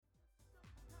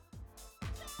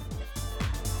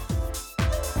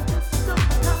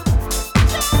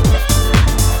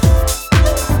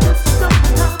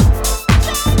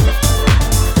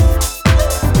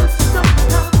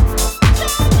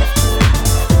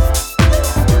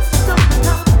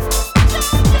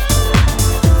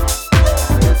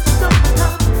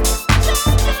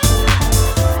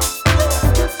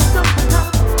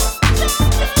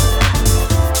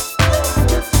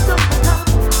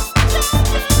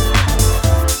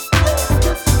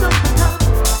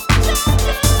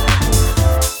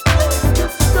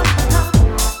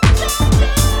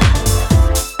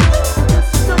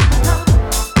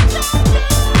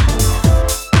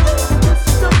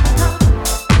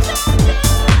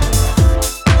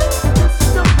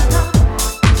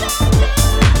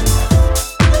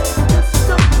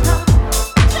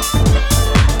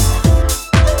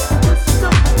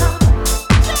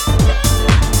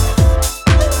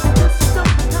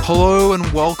Hello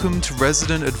and welcome to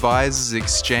Resident Advisors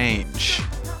Exchange,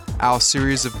 our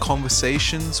series of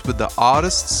conversations with the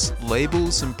artists,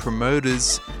 labels and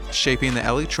promoters shaping the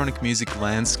electronic music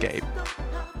landscape.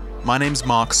 My name's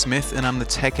Mark Smith and I'm the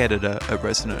tech editor at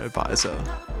Resident Advisor.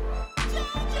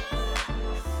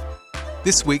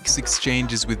 This week's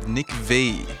exchange is with Nick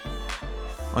V.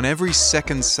 On every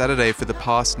second Saturday for the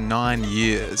past 9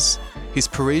 years, his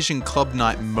Parisian club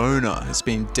night Mona has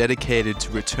been dedicated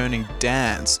to returning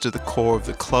dance to the core of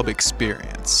the club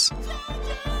experience.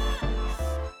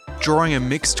 Drawing a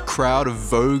mixed crowd of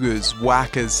voguers,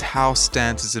 whackers, house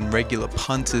dancers and regular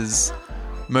punters,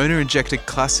 Mona injected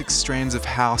classic strains of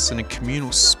house and a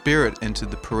communal spirit into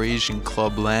the Parisian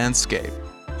club landscape.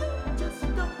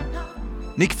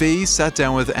 Nick V sat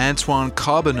down with Antoine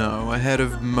Carbonneau ahead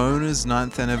of Mona's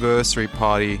 9th anniversary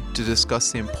party to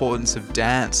discuss the importance of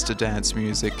dance to dance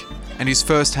music and his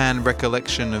first-hand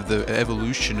recollection of the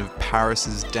evolution of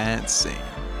Paris's dance scene.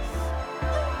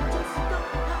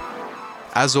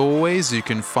 As always, you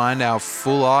can find our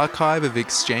full archive of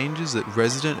exchanges at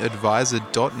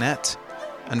residentadvisor.net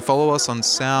and follow us on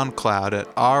SoundCloud at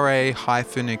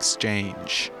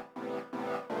ra-exchange.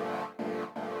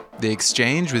 The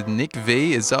exchange with Nick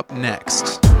V is up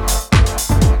next.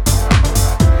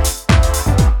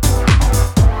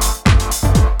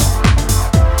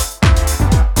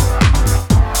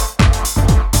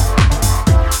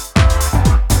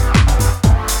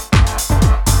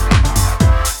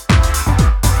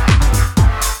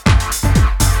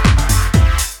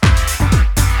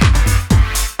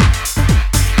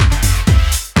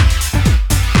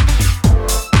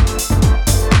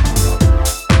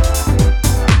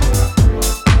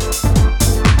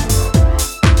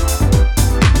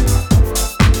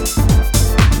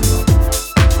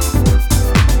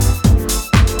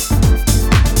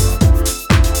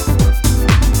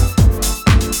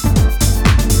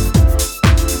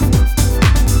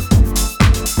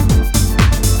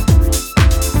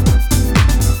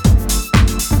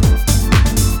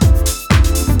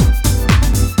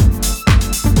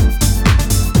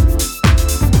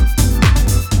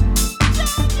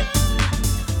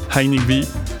 Hi Nick V.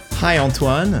 Hi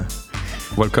Antoine.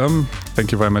 Welcome.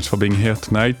 Thank you very much for being here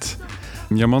tonight.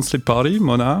 Your monthly party,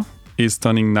 Mona, is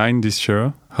turning 9 this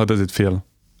year. How does it feel?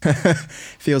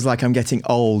 Feels like I'm getting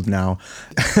old now.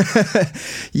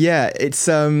 Yeah, it's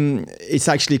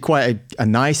actually quite a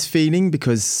nice feeling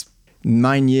because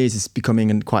 9 years is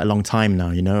becoming quite a long time now.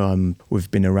 You know,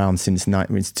 we've been around since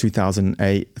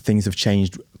 2008. Things have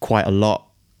changed quite a lot,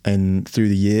 and through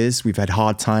the years, we've had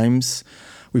hard times.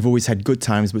 We've always had good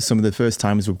times, but some of the first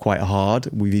times were quite hard.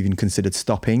 We've even considered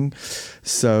stopping.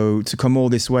 So to come all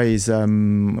this way is,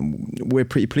 we're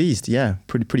pretty pleased. Yeah,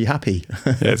 pretty happy.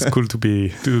 Yeah, it's cool to be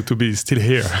still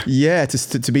here. Yeah,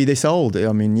 to be this old.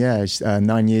 I mean, yeah,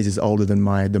 9 years is older than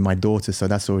my daughter, so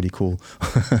that's already cool.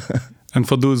 And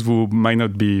for those who might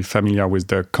not be familiar with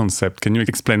the concept, can you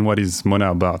explain what is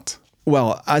Mona about?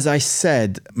 Well, as I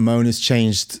said, Mona's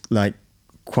changed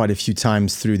quite a few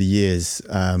times through the years,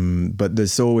 but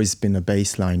there's always been a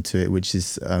baseline to it, which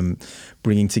is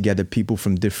bringing together people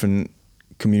from different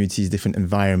communities, different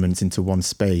environments into one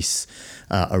space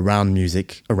around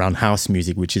music, around house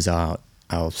music, which is our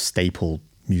staple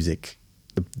music,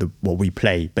 what we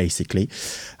play basically,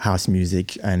 house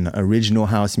music and original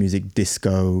house music,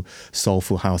 disco,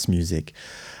 soulful house music.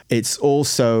 It's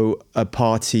also a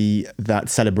party that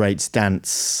celebrates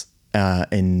dance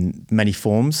in many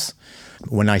forms.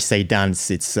 When I say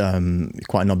dance, it's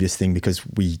quite an obvious thing because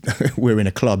we're in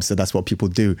a club, so that's what people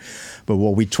do. But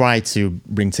what we try to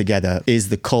bring together is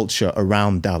the culture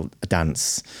around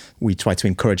dance. We try to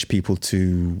encourage people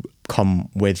to come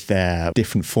with their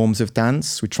different forms of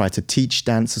dance. We try to teach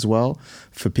dance as well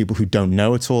for people who don't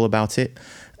know at all about it.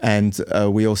 And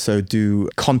we also do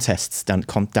contests,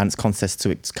 dance contests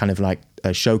to kind of like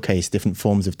showcase different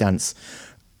forms of dance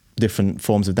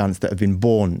that have been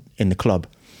born in the club,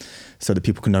 so that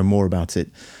people can know more about it.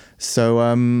 So,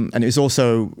 and it was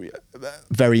also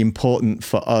very important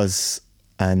for us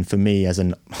and for me as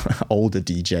an older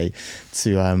DJ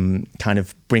to kind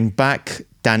of bring back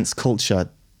dance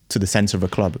culture to the center of a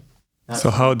club.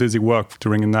 So how does it work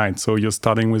during a night? So you're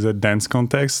starting with a dance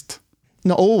contest?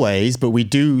 Not always, but we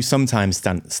do sometimes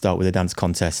start with a dance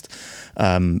contest.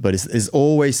 But there's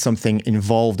always something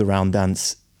involved around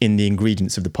dance in the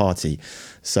ingredients of the party.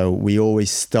 So we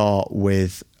always start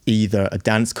with either a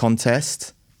dance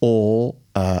contest or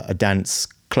a dance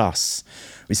class.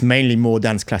 It's mainly more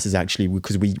dance classes actually,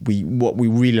 because what we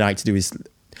really like to do is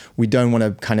We don't want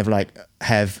to kind of like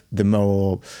have the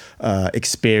more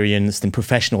experienced and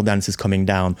professional dancers coming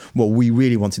down. What we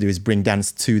really want to do is bring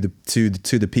dance to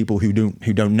the people who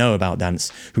don't know about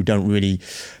dance, who don't really,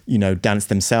 dance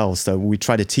themselves. So we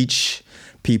try to teach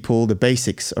people the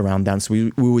basics around dance.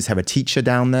 We always have a teacher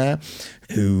down there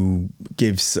who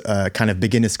gives a kind of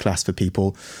beginner's class for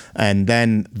people, and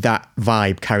then that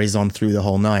vibe carries on through the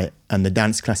whole night, and the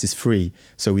dance class is free.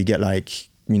 So we get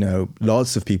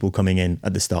lots of people coming in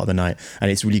at the start of the night,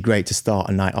 and it's really great to start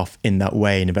a night off in that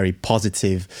way, in a very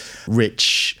positive,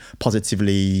 rich,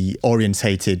 positively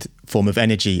orientated form of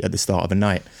energy at the start of a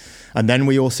night. And then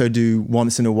we also do,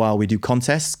 once in a while, we do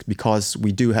contests, because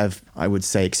we do have, I would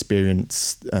say,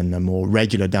 experienced and more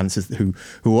regular dancers who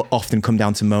often come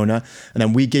down to Mona. And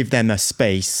then we give them a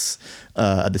space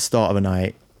at the start of a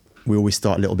night. We always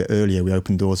start a little bit earlier. We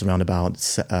open doors around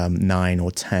about 9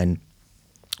 or 10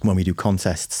 when we do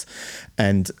contests.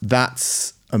 And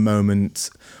that's a moment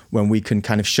when we can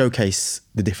kind of showcase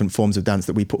the different forms of dance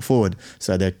that we put forward.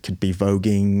 So there could be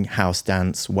voguing, house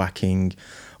dance, whacking.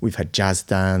 We've had jazz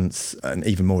dance and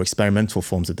even more experimental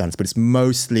forms of dance, but it's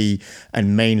mostly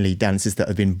and mainly dances that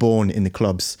have been born in the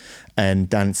clubs and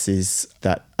dances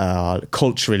that are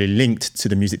culturally linked to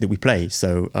the music that we play.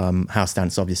 So house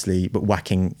dance, obviously, but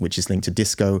whacking, which is linked to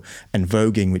disco, and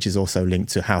voguing, which is also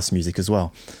linked to house music as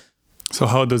well. So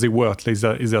how does it work? Is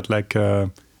that like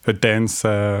a dance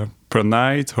per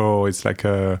night, or it's like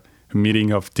a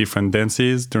meeting of different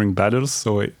dances during battles?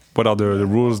 So what are the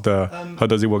rules? How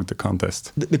does it work, the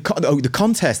contest? The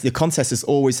contest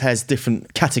always has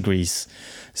different categories.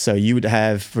 So you would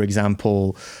have, for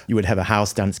example, a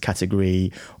house dance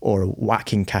category or a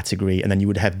whacking category, and then you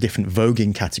would have different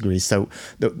voguing categories. So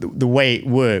the way it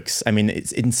works, I mean,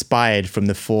 it's inspired from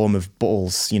the form of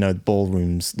balls,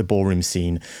 ballrooms, the ballroom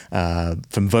scene,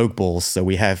 from Vogue balls. So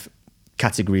we have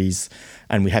categories,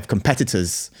 and we have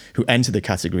competitors who enter the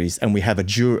categories, and we have a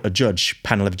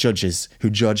panel of judges who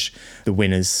judge the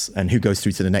winners and who goes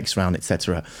through to the next round,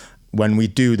 etc. When we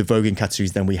do the voguing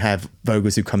categories, then we have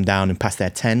voguers who come down and pass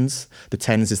their 10s. The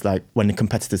 10s is like when the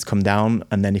competitors come down,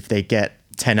 and then if they get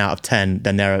 10 out of 10,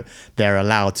 then they're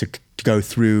allowed to go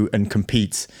through and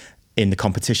compete in the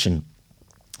competition.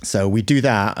 So we do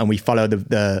that, and we follow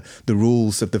the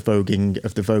rules of the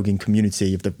voguing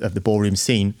community, of the ballroom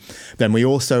scene. Then we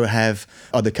also have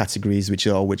other categories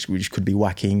which could be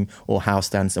whacking or house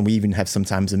dance, and we even have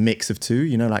sometimes a mix of two,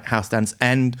 like house dance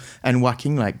and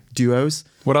whacking, like duos.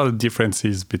 What are the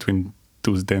differences between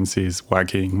those dances,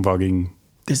 whacking, voguing?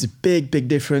 There's a big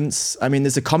difference. I mean,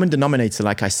 there's a common denominator,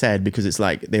 like I said, because it's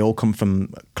like they all come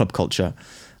from club culture,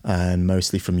 and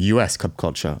mostly from US club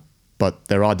culture. But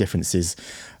there are differences.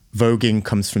 Voguing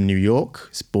comes from New York.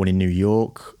 It's born in New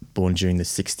York, born during the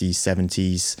 60s,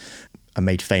 70s,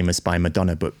 made famous by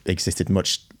Madonna, but existed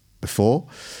much before.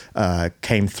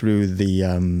 Came through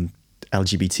the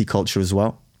LGBT culture as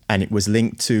well. And it was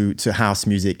linked to house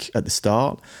music at the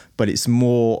start, but it's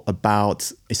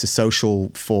a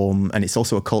social form, and it's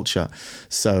also a culture.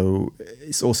 So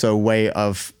it's also a way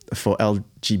for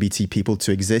LGBT people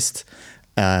to exist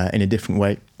in a different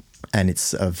way. And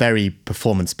it's very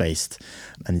performance-based,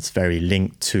 and it's very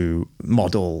linked to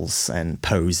models and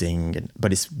posing.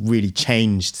 But it's really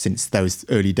changed since those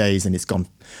early days, and it's gone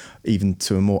even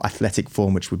to a more athletic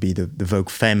form, which would be the Vogue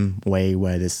Femme way,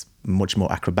 where there's much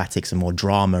more acrobatics and more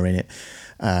drama in it.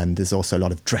 And there's also a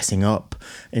lot of dressing up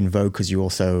in Vogue, because you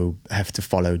also have to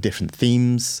follow different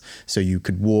themes. So you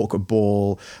could walk a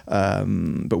ball,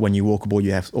 but when you walk a ball,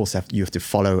 you have to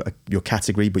follow your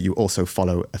category, but you also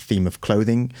follow a theme of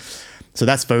clothing. So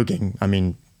that's voguing. I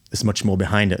mean, there's much more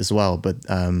behind it as well, but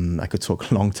I could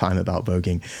talk a long time about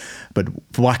voguing. But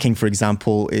whacking, for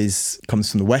example,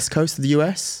 comes from the west coast of the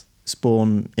US. It's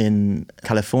born in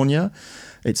California.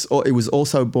 It was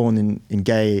also born in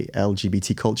gay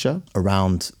LGBT culture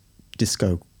around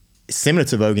disco. It's similar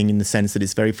to voguing in the sense that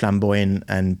it's very flamboyant,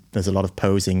 and there's a lot of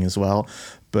posing as well.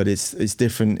 But it's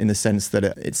different in the sense that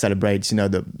it celebrates,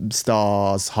 the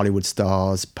stars, Hollywood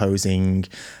stars posing,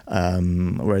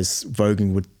 whereas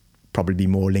voguing would probably be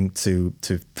more linked to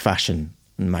fashion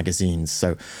and magazines.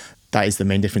 So that is the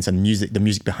main difference, and the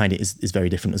music behind it is very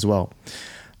different as well.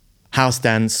 House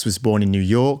dance was born in New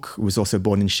York. It was also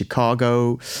born in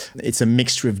Chicago. It's a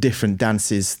mixture of different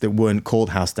dances that weren't called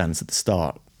house dance at the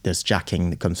start. There's jacking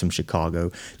that comes from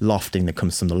Chicago, lofting that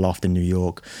comes from the loft in New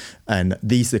York. And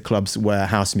these are the clubs where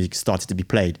house music started to be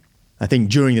played. I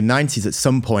think during the 90s, at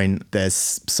some point,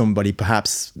 there's somebody,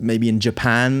 perhaps maybe in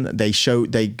Japan, they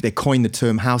coined the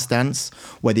term house dance,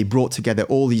 where they brought together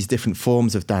all these different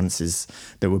forms of dances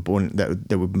that were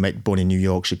born in New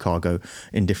York, Chicago,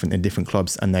 in different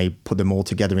clubs, and they put them all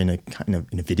together in a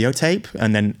videotape,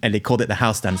 and they called it the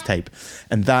house dance tape,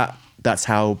 and that's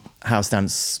how house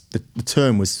dance, the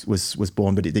term was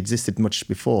born, but it existed much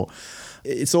before.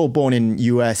 It's all born in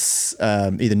US,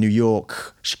 either New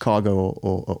York, Chicago,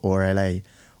 or LA,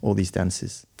 all these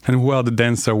dances. And who are the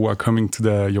dancers who are coming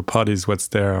to your parties? What's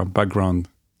their background?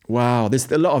 Wow,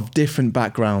 there's a lot of different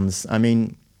backgrounds. I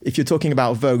mean, if you're talking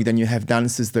about Vogue, then you have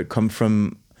dancers that come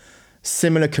from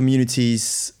similar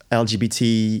communities,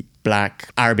 LGBT,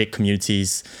 Black, Arabic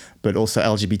communities, but also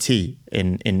LGBT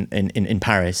in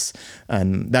Paris.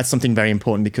 That's something very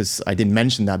important, because I didn't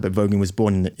mention that, but Voguing was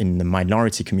born in the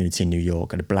minority community in New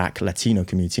York, and a Black Latino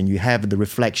community. And you have the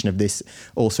reflection of this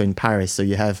also in Paris. So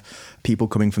you have people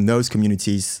coming from those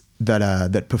communities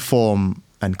that perform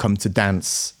and come to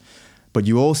dance. But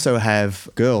you also have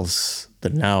girls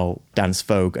that now dance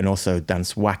Vogue and also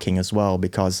dance whacking as well,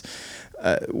 because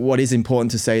what is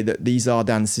important to say that these are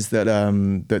dances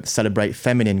that celebrate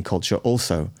feminine culture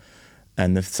also,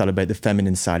 and that celebrate the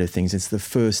feminine side of things. It's the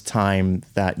first time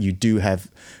that you do have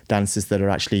dances that are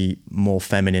actually more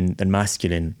feminine than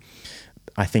masculine.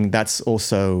 I think that's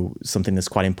also something that's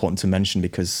quite important to mention,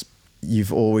 because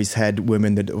you've always had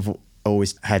women that have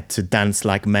always had to dance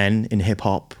like men in hip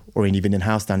hop or even in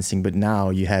house dancing, but now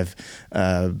you have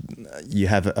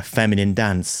a feminine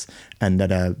dance, and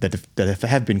that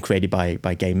have been created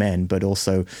by gay men, but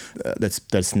also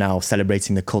that's now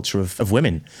celebrating the culture of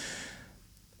women.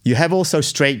 You have also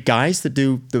straight guys that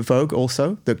do the Vogue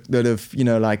also, that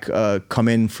have come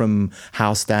in from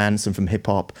house dance and from hip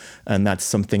hop, and that's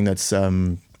something that's I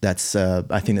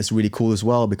think that's really cool as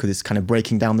well, because it's kind of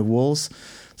breaking down the walls.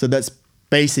 So that's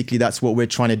what we're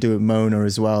trying to do at Mona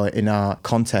as well in our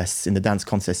contests, in the dance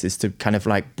contests, is to kind of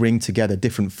like bring together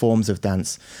different forms of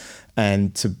dance,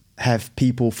 and to have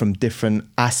people from different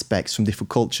aspects, from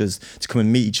different cultures, to come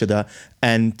and meet each other,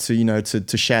 and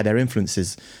to share their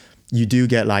influences. You do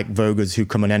get like Voguers who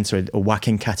come and enter a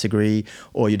whacking category,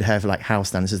 or you'd have like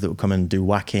house dancers that would come and do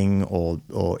whacking, or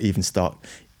even start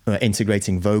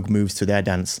integrating Vogue moves to their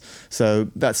dance.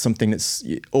 So that's something that's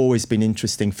always been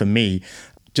interesting for me.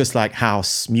 Just like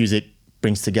house music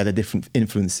brings together different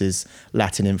influences,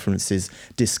 Latin influences,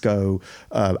 disco,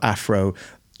 Afro,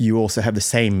 you also have the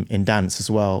same in dance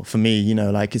as well. For me,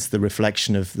 it's the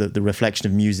reflection of the reflection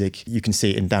of music. You can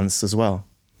see it in dance as well.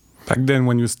 Back then,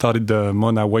 when you started the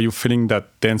Mona, were you feeling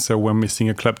that dancers were missing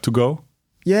a club to go?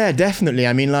 Yeah, definitely.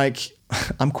 I mean,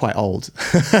 I'm quite old.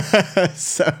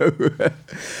 So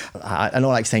I don't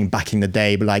like saying back in the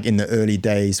day, but like in the early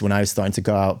days when I was starting to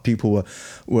go out, people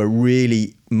were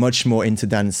really much more into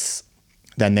dance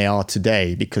than they are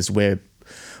today, because we're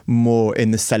more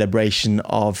in the celebration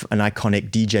of an iconic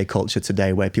DJ culture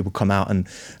today, where people come out and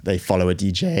they follow a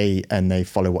DJ and they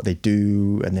follow what they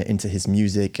do, and they're into his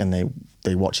music, and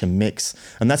they watch him mix.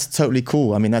 And that's totally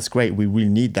cool. I mean, that's great. We really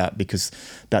need that, because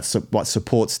that's what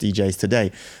supports DJs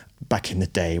today. Back in the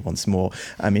day, once more,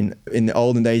 I mean, in the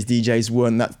olden days, DJs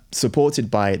weren't that supported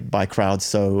by crowds.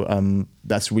 So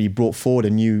that's really brought forward a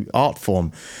new art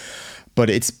form. But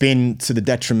it's been to the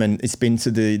detriment. It's been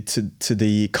to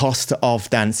the cost of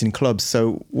dance in clubs.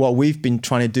 So what we've been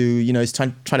trying to do, is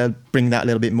try to bring that a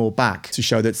little bit more back, to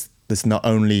show that there's not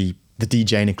only the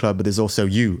DJ in a club, but there's also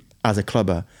you as a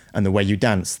clubber, and the way you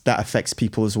dance that affects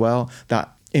people as well.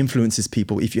 That influences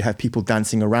people. If you have people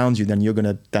dancing around you, then you're going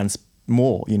to dance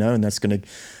more, and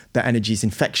that energy is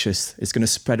infectious. It's going to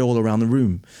spread all around the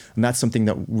room, and that's something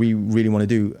that we really want to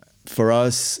do. For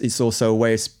us, it's also a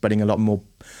way of spreading a lot more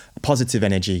positive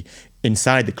energy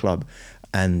inside the club,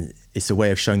 and it's a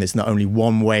way of showing there's not only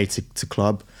one way to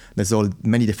club. There's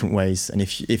many different ways, and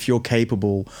if you're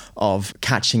capable of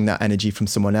catching that energy from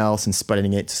someone else and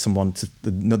spreading it to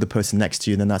another person next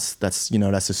to you, then that's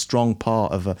a strong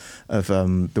part of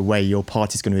the way your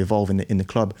party is going to evolve in the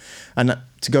club. And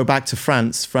to go back to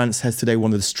France has today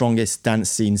one of the strongest dance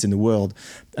scenes in the world.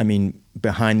 I mean,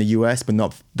 behind the US, but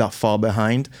not that far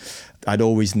behind. I'd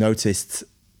always noticed,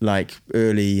 like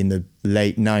early in the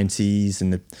late 90s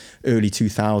and the early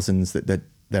 2000s, that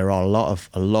there are a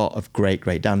lot of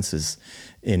great dancers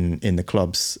in the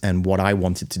clubs, and what I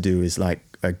wanted to do is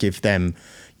give them,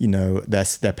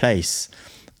 their place.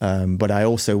 But I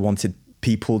also wanted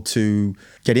people to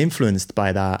get influenced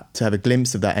by that, to have a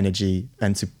glimpse of that energy,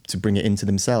 and to bring it into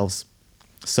themselves.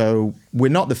 So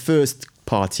we're not the first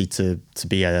party to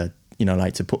be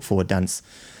to put forward dance.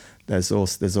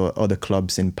 There's other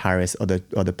clubs in Paris,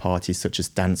 other parties such as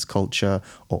Dance Culture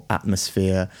or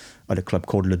Atmosphere, other club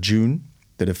called Le June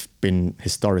that have been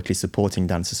historically supporting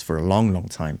dancers for a long, long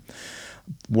time.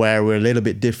 Where we're a little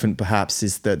bit different, perhaps,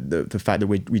 is that the fact that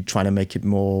we're trying to make it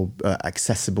more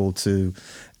accessible to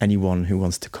anyone who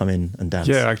wants to come in and dance.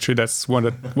 Yeah, actually, that's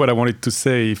what I wanted to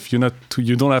say. If you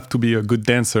don't have to be a good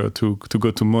dancer to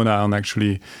go to Mona, and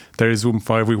actually there is room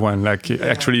for everyone. Like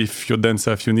actually, if you're a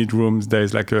dancer, if you need rooms, there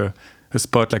is like a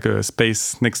spot, like a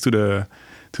space next to the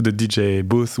DJ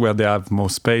booth where they have more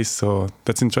space. So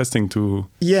that's interesting to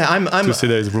see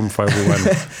there is room for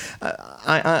everyone.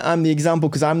 I'm the example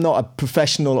because I'm not a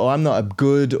professional or I'm not a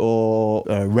good or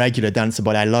a regular dancer,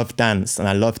 but I love dance and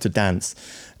I love to dance.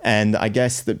 And I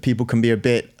guess that people can be a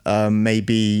bit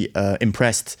maybe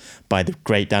impressed by the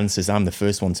great dancers. I'm the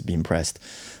first one to be impressed.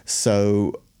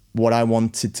 So what I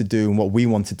wanted to do and what we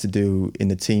wanted to do in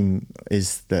the team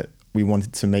is that we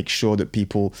wanted to make sure that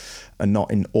people are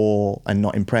not in awe and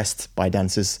not impressed by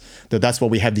dancers. That's why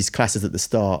we have these classes at the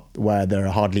start where there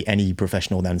are hardly any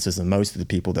professional dancers, and most of the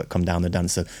people that come down the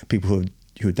dance are people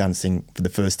who are dancing for the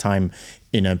first time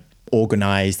in a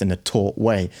organized and a taught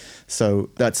way. So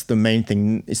that's the main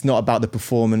thing. It's not about the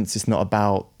performance. It's not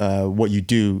about what you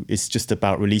do. It's just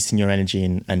about releasing your energy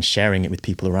and sharing it with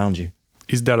people around you.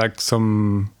 Is there like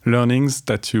some learnings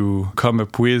that you come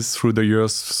up with through the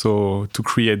years so to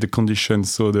create the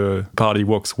conditions so the party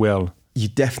works well? You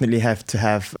definitely have to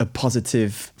have a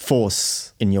positive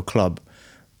force in your club.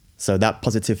 So that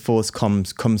positive force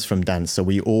comes from dance. So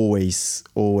we always,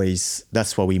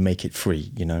 that's why we make it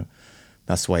free, you know.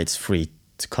 That's why it's free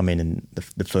to come in, and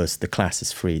the class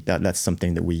is free. That's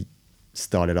something that we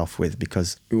started off with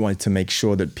because we wanted to make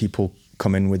sure that people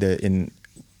come in with it in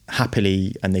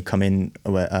happily, and they come in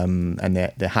and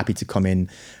they're happy to come in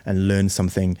and learn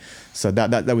something. So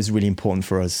that was really important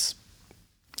for us.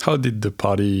 How did the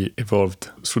party evolve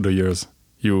through the years?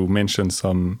 You mentioned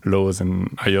some lows and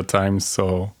higher times,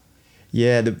 so...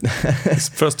 Yeah.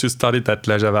 First you started at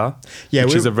La Java,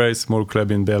 which is a very small club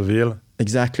in Belleville.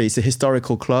 Exactly. It's a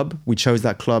historical club. We chose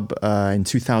that club in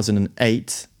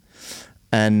 2008.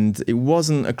 And it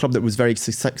wasn't a club that was very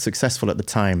successful at the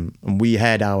time. And we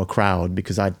had our crowd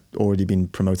because I'd already been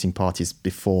promoting parties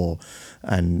before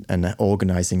and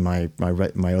organizing my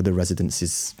other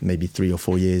residencies maybe 3 or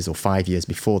 4 years or 5 years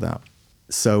before that.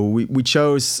 So we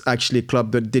chose actually a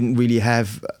club that didn't really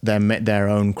have their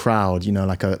own crowd, you know,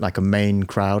 like a main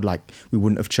crowd. Like we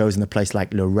wouldn't have chosen a place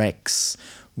like Le Rex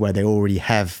where they already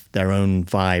have their own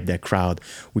vibe, their crowd.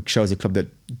 We chose a club that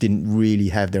didn't really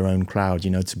have their own crowd, you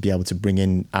know, to be able to bring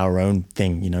in our own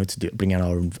thing, you know, bring in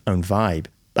our own vibe.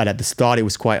 But at the start, it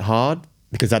was quite hard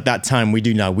because at that time we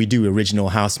do original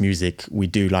house music, we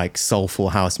do like soulful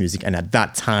house music. And at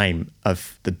that time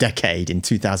of the decade in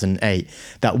 2008,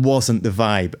 that wasn't the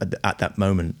vibe at that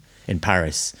moment in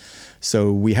Paris.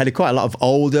 So we had quite a lot of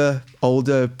older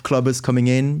clubbers coming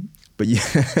in. But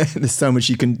there's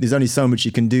only so much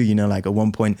you can do, you know, like at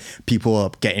one point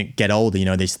people get older, you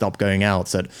know, they stop going out.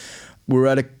 So we're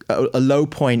at a low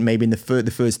point, maybe in the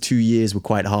first 2 years were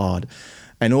quite hard.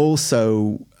 And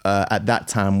also at that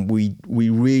time, we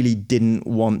really didn't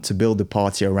want to build the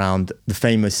party around the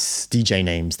famous DJ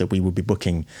names that we would be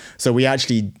booking. So we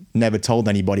actually never told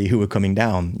anybody who were coming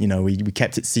down. You know, we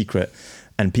kept it secret.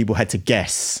 And people had to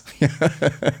guess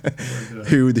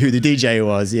who the DJ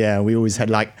was. Yeah, we always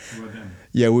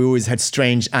had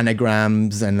strange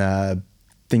anagrams and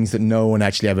things that no one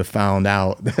actually ever found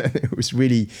out. It was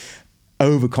really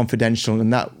over confidential,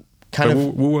 and that kind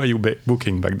of. Who were you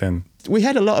booking back then? We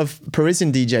had a lot of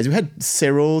Parisian DJs. We had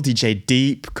Cyril, DJ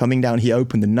Deep coming down. He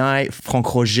opened the night. Frank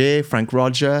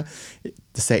Roger,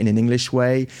 to say it in an English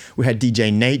way. We had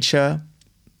DJ Nature,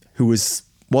 who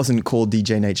wasn't called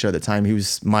DJ Nature at the time. He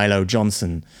was Milo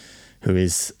Johnson, who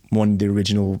is one of the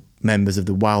original members of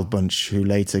the Wild Bunch who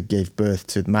later gave birth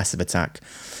to Massive Attack.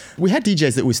 We had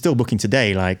DJs that we're still booking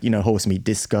today, like, you know, Horse Meat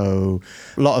Disco,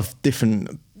 a lot of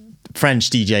different French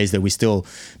DJs that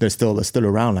are still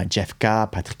around, like Jeff K,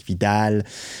 Patrick Vidal.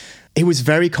 It was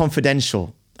very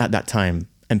confidential at that time,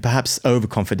 and perhaps over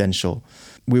confidential.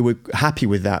 We were happy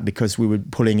with that because we were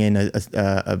pulling in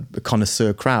a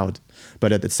connoisseur crowd.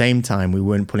 But at the same time, we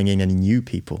weren't pulling in any new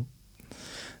people.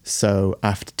 So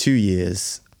after 2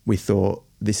 years, we thought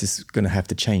this is going to have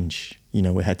to change. You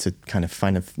know, we had to kind of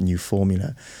find a new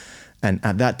formula. And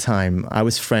at that time, I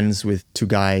was friends with two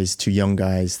young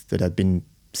guys that I'd been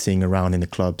seeing around in the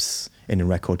clubs, in the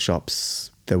record shops.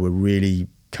 They were really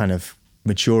kind of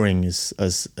maturing as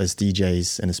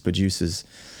DJs and as producers.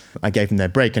 I gave them their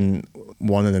break, and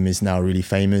one of them is now really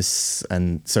famous,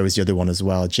 and so is the other one as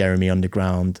well, Jeremy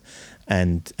Underground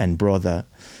and Brother.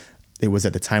 it was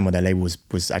at the time when their label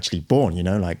was actually born, you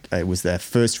know, like it was their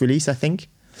first release, I think.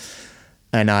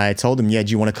 And I told them, yeah,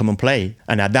 do you want to come and play?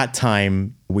 And at that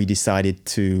time, we decided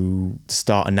to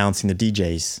start announcing the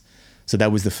DJs. So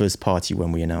that was the first party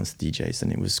when we announced the DJs.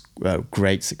 And it was a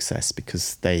great success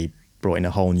because they brought in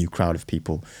a whole new crowd of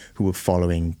people who were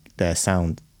following their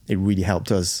sound. It really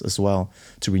helped us as well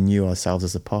to renew ourselves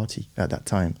as a party at that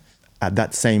time. At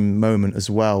that same moment as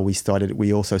well,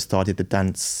 we also started the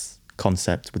dance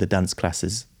concept with the dance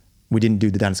classes. We didn't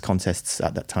do the dance contests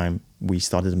at that time. We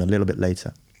started them a little bit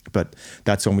later. But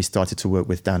that's when we started to work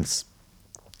with dance.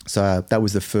 So that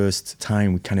was the first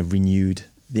time we kind of renewed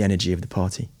the energy of the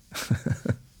party.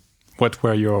 What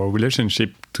were your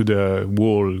relationship to the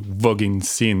whole voguing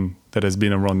scene that has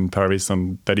been around in Paris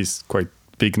and that is quite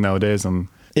big nowadays? And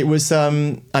it was, I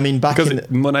mean, back because in...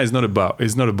 Mona is not a bar,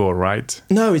 it's not a ball, right?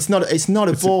 No, it's not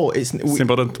a ball. It's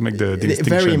important to make the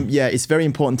distinction. It's very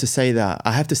important to say that.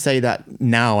 I have to say that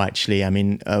now, actually. I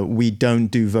mean, we don't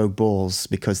do Vogue balls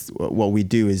because what we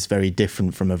do is very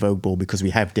different from a Vogue ball because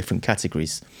we have different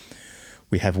categories.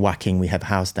 We have whacking, we have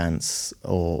house dance,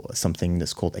 or something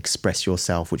that's called Express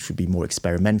Yourself, which would be more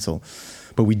experimental.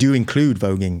 But we do include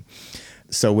voguing.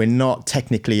 So we're not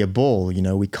technically a ball, you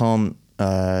know, we can't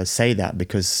say that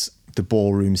because the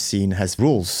ballroom scene has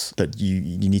rules that you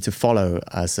need to follow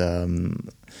as a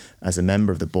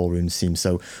member of the ballroom scene.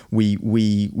 So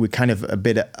we're kind of a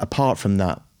bit apart from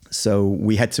that. So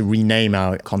we had to rename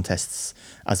our contests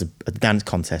as a dance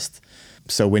contest.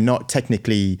 So we're not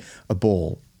technically a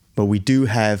ball, but we do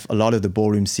have a lot of the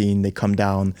ballroom scene. They come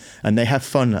down and they have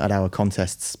fun at our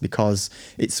contests because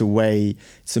it's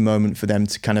a moment for them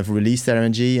to kind of release their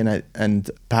energy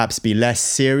and perhaps be less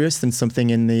serious than something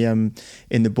in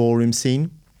the ballroom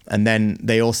scene. And then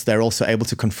they're also able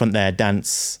to confront their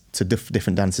dance to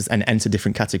different dancers and enter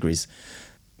different categories.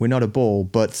 We're not a ball,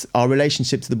 but our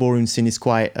relationship to the ballroom scene is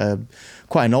quite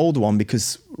an old one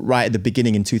because right at the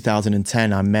beginning in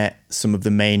 2010, I met some of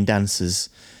the main dancers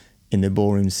in the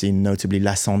ballroom scene, notably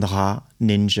La Sandra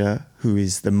Ninja, who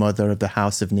is the mother of the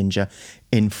House of Ninja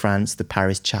in France, the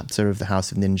Paris chapter of the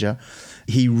House of Ninja.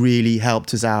 He really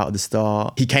helped us out at the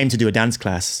start. He came to do a dance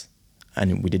class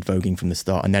and we did voguing from the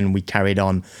start, and then we carried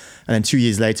on. And then 2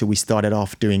 years later, we started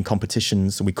off doing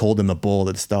competitions. We called them a ball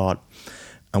at the start.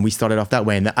 And we started off that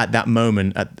way. And at that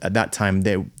moment, at that time,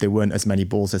 there weren't as many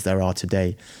balls as there are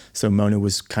today. So Mona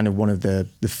was kind of one of the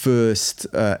first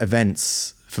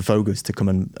events for voguers to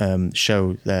come and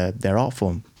show their art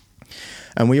form.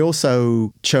 And we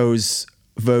also chose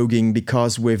voguing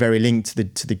because we're very linked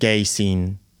to the gay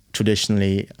scene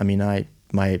traditionally. I mean,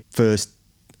 my first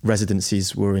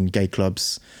residencies were in gay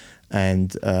clubs.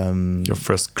 And your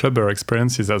first clubber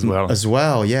experiences as well. As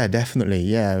well, yeah, definitely.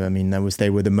 Yeah, I mean, they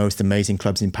were the most amazing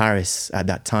clubs in Paris at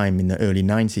that time in the early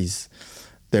 90s.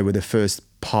 They were the first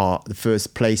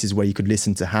places where you could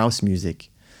listen to house music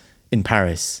in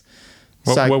Paris.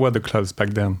 What were the clubs back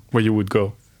then where you would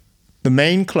go? The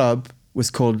main club was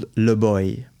called Le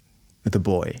Boy, the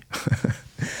boy.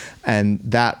 And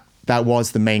that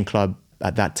was the main club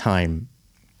at that time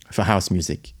for house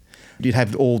music. You'd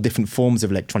have all different forms of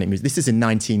electronic music. This is in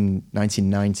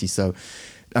 1990, so,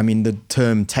 I mean, the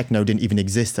term techno didn't even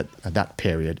exist at that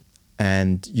period.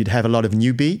 And you'd have a lot of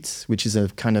new beats, which is a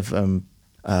kind of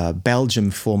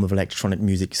Belgian form of electronic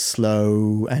music,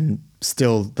 slow, and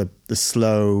still the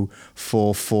slow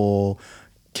 4/4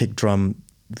 kick drum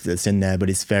that's in there,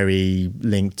 but it's very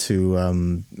linked to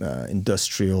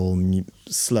industrial,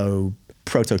 slow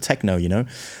proto-techno, you know.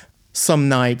 Some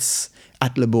nights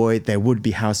at Le Boy, there would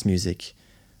be house music,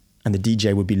 and the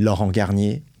DJ would be Laurent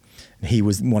Garnier. He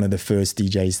was one of the first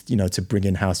DJs, you know, to bring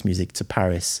in house music to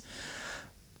Paris.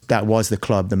 That was the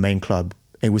club, the main club.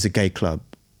 It was a gay club.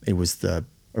 It was a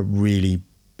really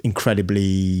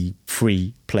incredibly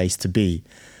free place to be.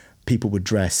 People would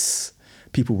dress,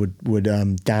 people would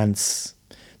dance.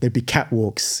 There'd be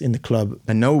catwalks in the club,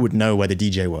 and no one would know where the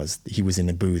DJ was. He was in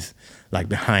a booth, like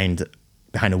behind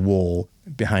a wall,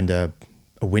 behind a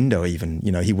window even.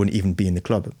 You know, he wouldn't even be in the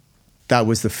club. That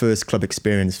was the first club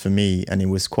experience for me, and it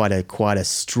was quite a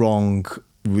strong,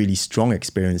 really strong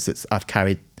experience that I've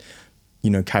carried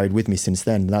with me since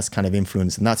then. That's kind of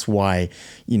influence, and that's why,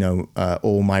 you know,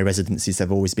 all my residencies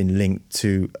have always been linked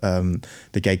to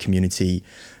the gay community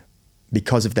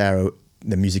because of the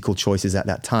musical choices at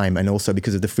that time, and also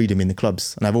because of the freedom in the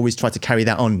clubs. And I've always tried to carry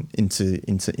that on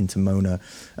into Mona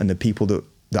and the people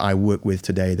that I work with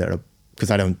today. That are,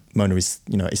 because Mona is,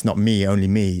 you know, it's not me, only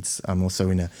me. I'm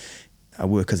also I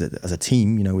work as a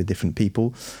team, you know, with different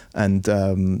people, and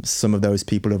some of those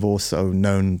people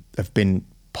have been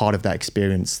part of that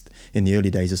experience in the early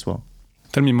days as well.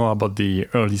 Tell me more about the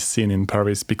early scene in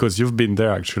Paris, because you've been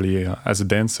there actually as a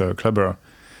dancer, clubber.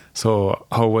 So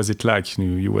how was it like?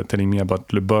 You were telling me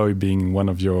about Le Boy being one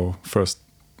of your first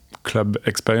club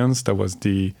experience. That was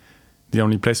the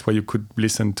only place where you could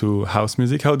listen to house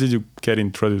music. How did you get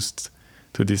introduced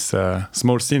to this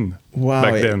small scene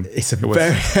back then?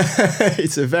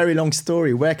 It's a very long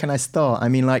story. Where can I start? I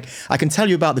mean, like, I can tell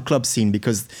you about the club scene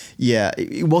because, yeah,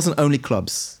 it wasn't only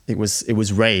clubs. It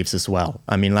was raves as well.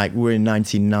 I mean, like, we're in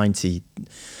 1990,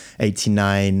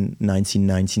 89,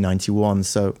 1990, 91.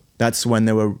 So that's when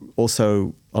there were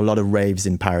also a lot of raves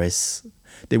in Paris.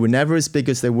 They were never as big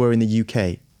as they were in the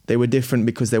UK. They were different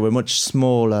because they were much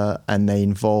smaller and they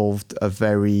involved a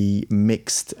very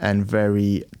mixed and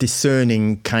very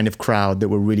discerning kind of crowd that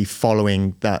were really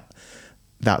following that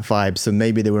vibe. So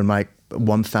maybe there were like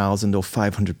 1,000 or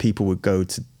 500 people would go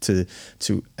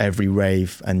to every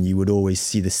rave, and you would always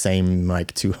see the same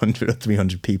like 200 or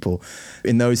 300 people.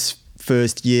 In those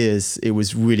first years, it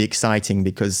was really exciting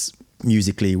because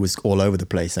musically it was all over the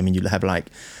place. I mean, you'd have like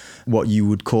what you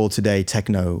would call today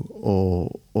techno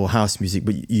or house music,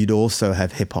 but you'd also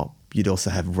have hip hop, you'd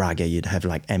also have reggae, you'd have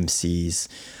like MCs.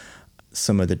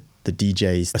 Some of the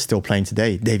DJs are still playing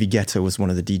today. David Guetta was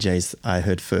one of the DJs I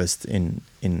heard first in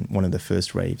one of the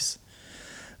first raves.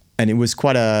 And it was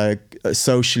quite a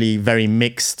socially very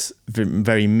mixed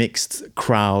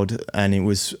crowd, and it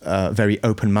was very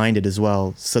open-minded as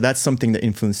well. So that's something that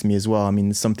influenced me as well. I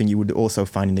mean, something you would also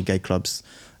find in the gay clubs,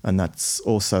 and that's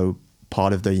also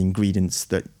part of the ingredients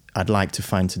that I'd like to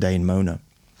find today in Mona.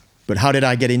 But how did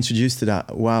I get introduced to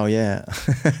that? Wow, yeah.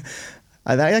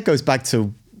 That goes back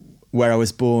to where I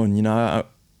was born. You know,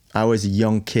 I was a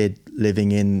young kid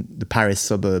living in the Paris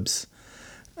suburbs,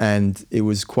 and it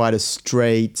was quite a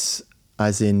straight,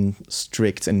 as in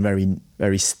strict and very,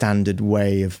 very standard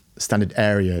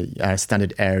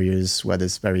areas where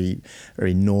there's very,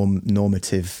 very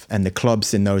normative, and the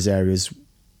clubs in those areas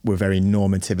were very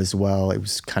normative as well. It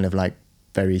was kind of like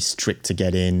very strict to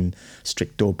get in,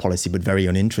 strict door policy, but very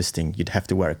uninteresting. You'd have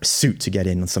to wear a suit to get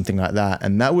in or something like that.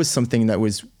 And that was something that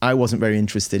I wasn't very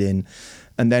interested in.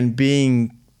 And then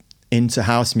being into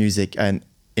house music, and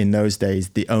in those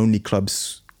days, the only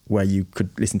clubs where you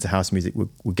could listen to house music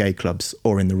were gay clubs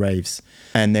or in the raves.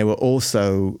 And they were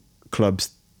also clubs,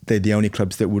 they're the only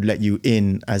clubs that would let you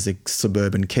in as a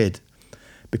suburban kid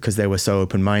because they were so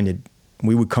open-minded.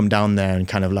 We would come down there and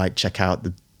kind of like check out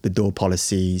the door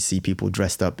policy, see people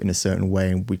dressed up in a certain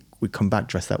way, and we'd come back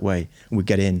dressed that way, and we'd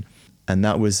get in. And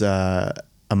that was a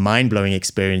mind-blowing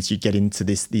experience. You'd get into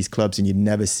these clubs and you'd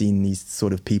never seen these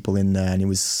sort of people in there, and it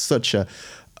was such a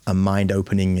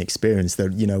mind-opening experience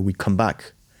that, you know, we'd come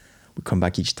back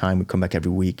each time, we'd come back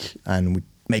every week, and we'd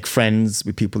make friends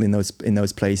with people in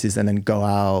those places, and then go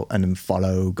out and then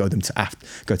go to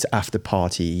after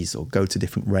parties or go to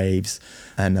different raves.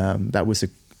 And that was a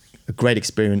great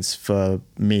experience for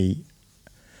me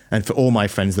and for all my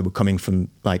friends that were coming from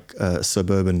like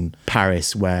suburban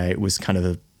Paris, where it was kind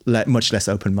of much less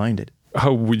open-minded.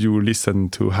 How would you listen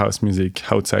to house music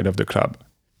outside of the club?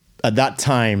 At that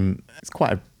time, it's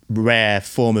quite a rare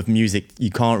form of music.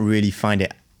 You can't really find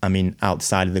it, I mean,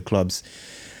 outside of the clubs.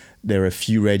 There are a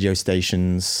few radio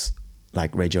stations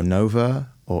like Radio Nova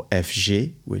or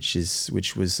FG, which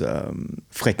was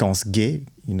Fréquence Gay,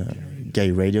 you know,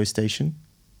 gay radio station.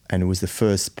 And it was the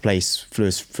first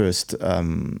FM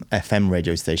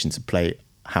radio station to play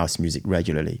house music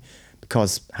regularly,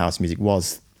 because house music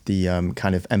was the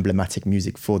kind of emblematic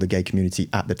music for the gay community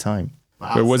at the time.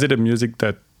 But was it a music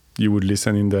that you would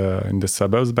listen in the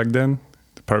suburbs back then,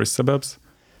 the Paris suburbs?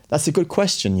 That's a good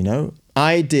question, you know.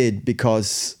 I did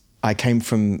because I came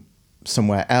from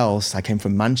somewhere else. I came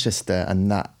from Manchester,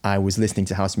 and that I was listening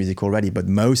to house music already. But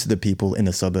most of the people in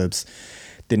the suburbs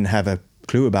didn't have a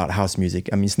clue about house music.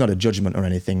 I mean, it's not a judgment or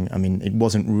anything. I mean, it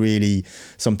wasn't really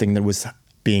something that was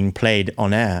being played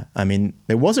on air. I mean,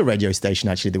 there was a radio station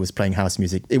actually that was playing house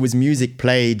music. It was music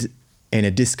played in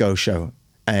a disco show.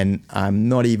 And I'm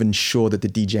not even sure that the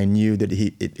DJ knew that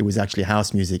it was actually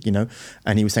house music, you know?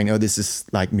 And he was saying, oh, this is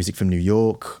like music from New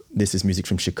York. This is music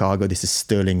from Chicago. This is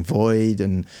Sterling Void.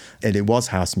 And it was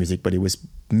house music, but it was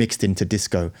mixed into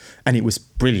disco. And it was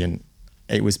brilliant.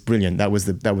 It was brilliant. That was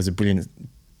a brilliant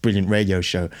radio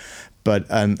show. But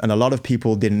and a lot of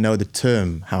people didn't know the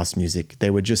term house music.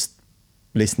 They were just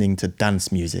listening to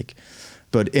dance music.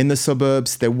 But in the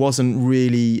suburbs, there wasn't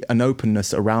really an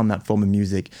openness around that form of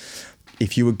music.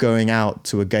 If you were going out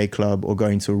to a gay club or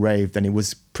going to a rave, then it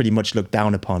was pretty much looked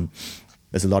down upon.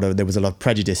 there was a lot of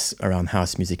prejudice around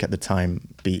house music at the time,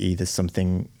 be either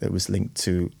something that was linked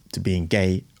to being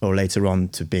gay or later on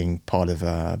to being part of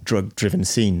a drug-driven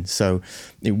scene. So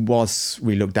it was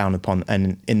really looked down upon.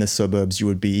 And in the suburbs, you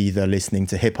would be either listening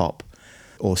to hip hop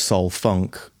or soul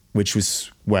funk, which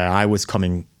was where I was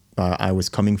coming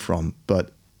from.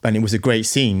 And it was a great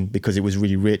scene because it was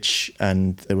really rich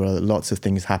and there were lots of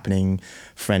things happening.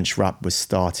 French rap was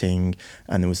starting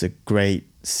and there was a great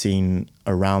scene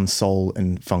around soul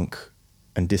and funk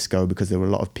and disco because there were a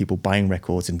lot of people buying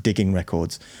records and digging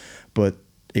records. But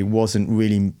it wasn't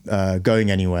really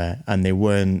going anywhere and they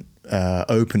weren't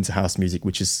open to house music,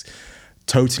 which is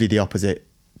totally the opposite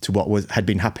to what had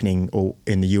been happening or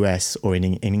in the US or in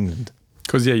England.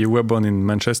 Because, you were born in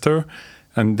Manchester.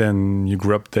 And then you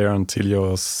grew up there until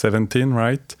you're 17,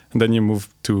 right? And then you moved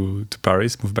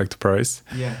back to Paris.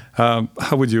 Yeah. How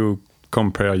would you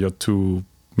compare your two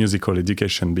musical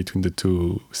education between the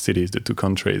two cities, the two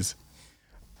countries?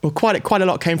 Well, quite a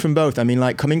lot came from both. I mean,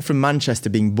 like coming from Manchester,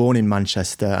 being born in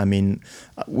Manchester, I mean,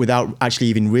 without actually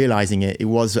even realizing it, it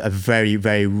was a very,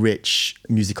 very rich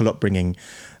musical upbringing.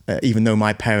 Even though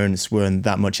my parents weren't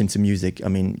that much into music, I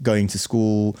mean, going to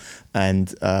school and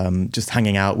just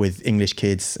hanging out with English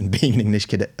kids and being an English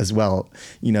kid as well,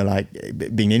 like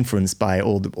being influenced by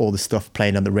all the stuff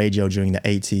playing on the radio during the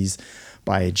 80s,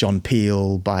 by John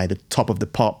Peel, by the Top of the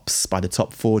Pops, by the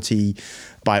Top 40,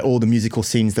 by all the musical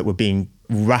scenes that were being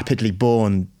rapidly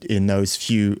born in those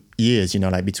few years,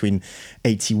 like between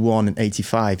 81 and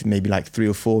 85, maybe like 3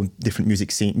 or 4 different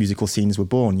musical scenes were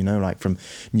born, like from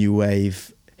new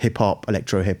wave, hip-hop,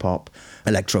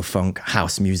 electro-funk,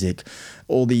 house music.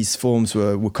 All these forms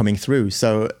were coming through.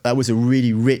 So that was a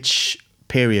really rich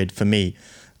period for me.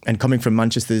 And coming from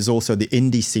Manchester, there's also the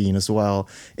indie scene as well,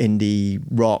 indie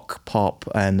rock, pop.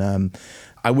 And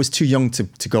I was too young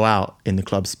to go out in the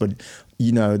clubs, but,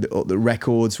 the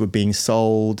records were being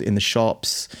sold in the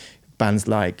shops. Bands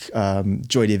like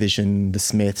Joy Division, The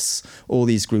Smiths, all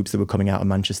these groups that were coming out of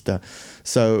Manchester.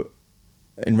 So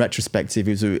in retrospective,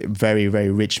 it was a very,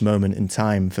 very rich moment in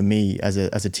time for me as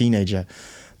a teenager.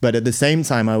 But at the same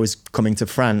time, I was coming to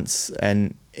France,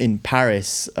 and in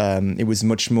Paris, it was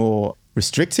much more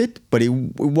restricted, but it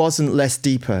wasn't less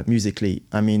deeper musically.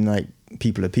 I mean, like,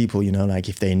 people are people, like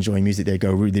if they enjoy music, they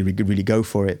go really go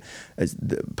for it.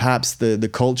 Perhaps the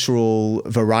cultural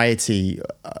variety,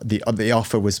 the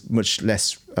offer was much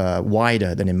less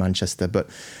wider than in Manchester. But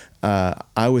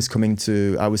I was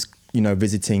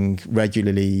visiting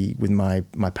regularly with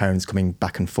my parents, coming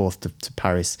back and forth to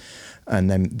Paris, and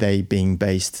then they being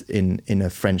based in a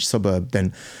French suburb.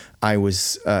 Then I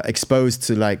was exposed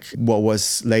to like what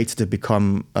was later to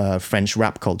become French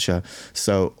rap culture.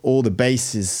 So all the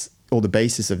bases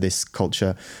of this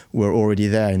culture were already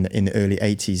there in the early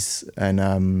 80s. And,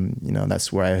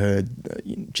 that's where I heard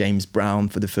James Brown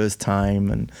for the first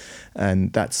time.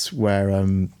 And that's where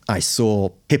I saw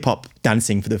hip hop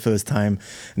dancing for the first time.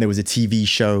 And there was a TV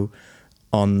show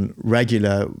on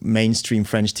regular mainstream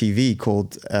French TV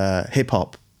called Hip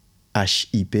Hop,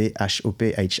 HIP,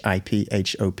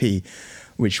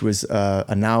 which was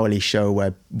an hourly show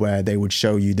where they would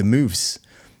show you the moves.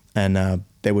 And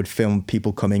they would film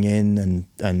people coming in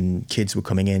and kids were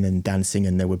coming in and dancing,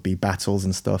 and there would be battles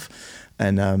and stuff.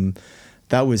 And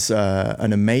that was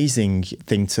an amazing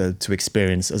thing to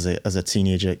experience as a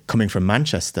teenager coming from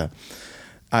Manchester.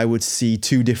 I would see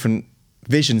two different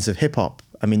visions of hip hop.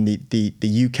 I mean, the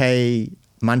UK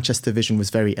Manchester vision was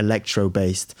very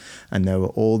electro-based, and there were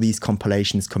all these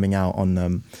compilations coming out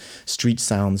on Street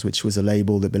Sounds, which was a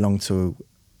label that belonged to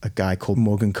a guy called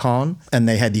Morgan Khan. And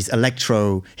they had these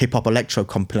hip-hop electro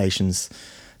compilations.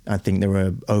 I think there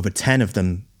were over 10 of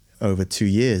them over 2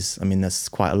 years. I mean, that's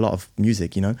quite a lot of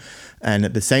music, And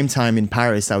at the same time in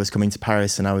Paris, I was coming to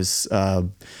Paris and I was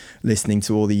listening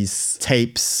to all these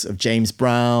tapes of James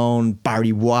Brown,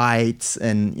 Barry White,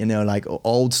 and, like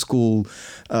old school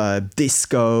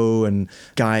disco, and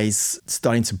guys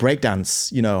starting to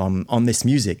breakdance, on this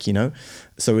music,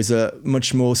 So it was a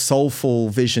much more soulful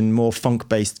vision, more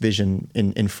funk-based vision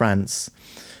in France.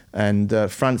 And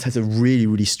France has a really,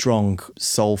 really strong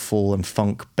soulful and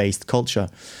funk-based culture.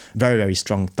 Very, very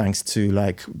strong, thanks to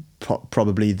like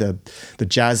probably the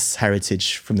jazz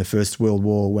heritage from the First World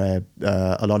War, where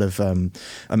a lot of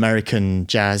American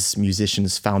jazz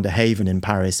musicians found a haven in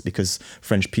Paris because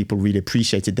French people really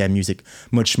appreciated their music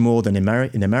much more than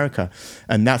in America.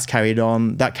 And that carried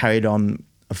on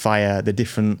via the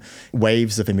different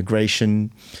waves of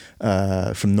immigration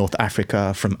from North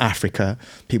Africa, from Africa,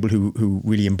 people who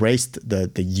really embraced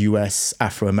the US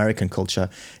Afro-American culture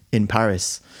in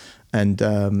Paris. And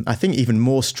I think even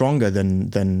more stronger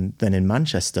than in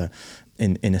Manchester.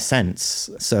 in a sense.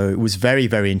 So it was very,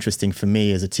 very interesting for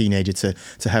me as a teenager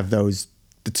to have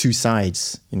the two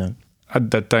sides, you know.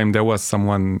 At that time, there was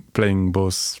someone playing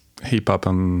both hip hop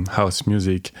and house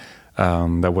music.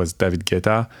 That was David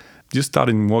Guetta. You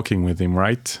started working with him,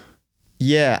 right?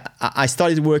 Yeah, I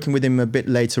started working with him a bit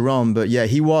later on, but yeah,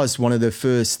 he was one of the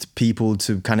first people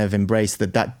to kind of embrace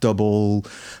that double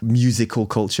musical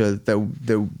culture.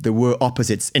 There were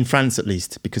opposites, in France at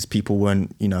least, because people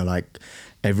weren't, you know, like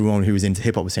everyone who was into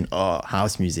hip hop was saying, oh,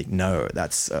 house music, no,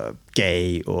 that's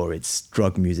gay, or it's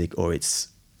drug music, or it's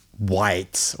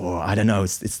white, or I don't know,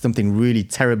 it's something really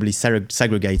terribly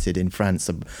segregated in France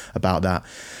about that.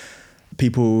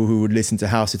 People who would listen to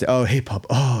house would say, oh, hip hop,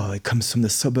 oh, it comes from the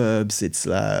suburbs. It's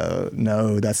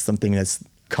no, that's something that's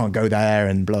can't go there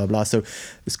and blah, blah. So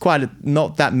there's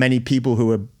not that many people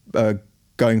who were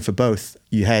going for both.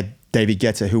 You had David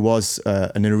Guetta, who was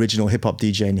an original hip hop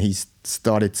DJ, and he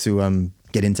started to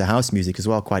get into house music as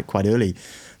well quite early.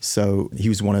 So he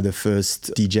was one of the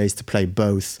first DJs to play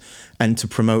both and to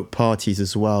promote parties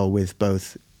as well with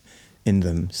both in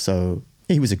them. So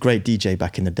he was a great DJ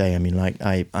back in the day. I mean, like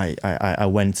I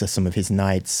went to some of his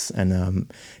nights, and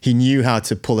he knew how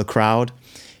to pull a crowd.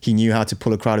 He knew how to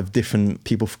pull a crowd of different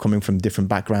people coming from different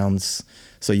backgrounds.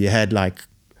 So you had like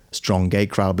strong gay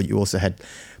crowd, but you also had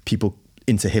people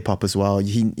into hip hop as well.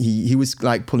 He was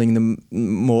like pulling the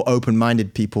more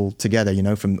open-minded people together, you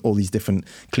know, from all these different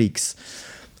cliques.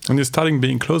 And you're starting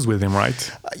being close with him,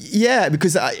 right? Yeah,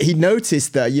 because he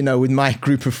noticed that, you know, with my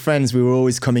group of friends, we were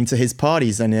always coming to his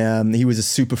parties, and he was a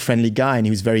super friendly guy, and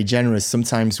he was very generous.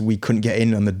 Sometimes we couldn't get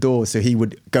in on the door, so he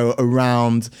would go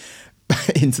around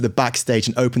into the backstage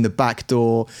and open the back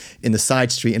door in the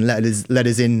side street and let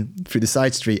us in through the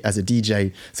side street as a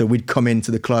DJ. So we'd come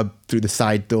into the club through the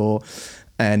side door,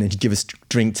 and he'd give us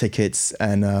drink tickets.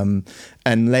 And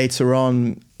later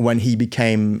on, when he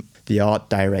became the art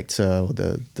director, or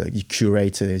the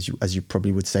curator, as you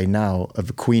probably would say now, of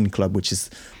the Queen Club, which is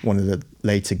one of the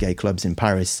later gay clubs in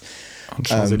Paris. On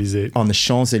Champs-Élysées. On the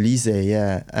Champs-Élysées,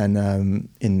 yeah. And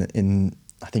in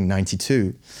I think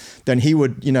 92. Then he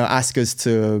would, you know, ask us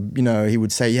to, you know, he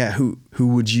would say, yeah, who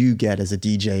would you get as a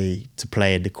DJ to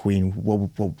play at the Queen?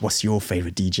 What's your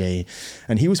favorite DJ?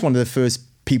 And he was one of the first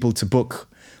people to book,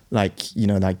 like, you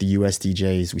know, like the US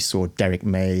DJs. We saw Derek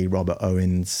May, Robert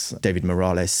Owens, David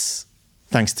Morales,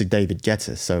 thanks to David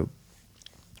Guetta. So,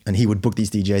 and he would book these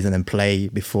DJs and then play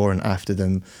before and after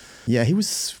them. Yeah, he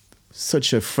was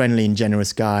such a friendly and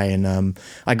generous guy. And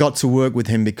I got to work with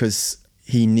him because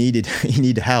he needed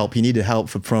help. He needed help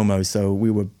for promo. So we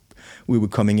were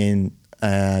coming in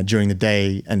during the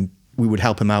day, and we would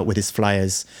help him out with his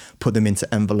flyers, put them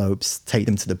into envelopes, take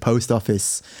them to the post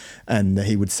office, and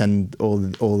he would send all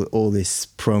this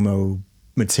promo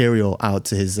material out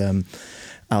to his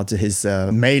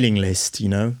mailing list, you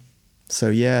know. So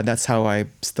yeah, that's how I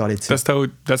started to.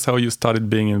 That's how you started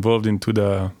being involved into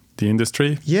the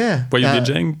industry. Yeah. Were you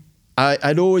DJing?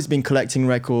 I'd always been collecting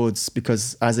records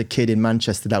because as a kid in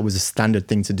Manchester, that was a standard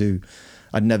thing to do.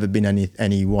 I'd never been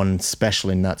anyone special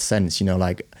in that sense, you know,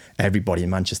 like everybody in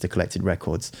Manchester collected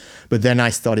records. But then I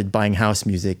started buying house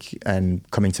music and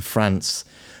coming to France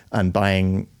and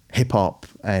buying hip hop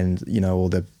and, you know, all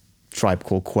the Tribe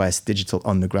Called Quest, Digital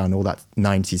Underground, all that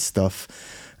 90s stuff.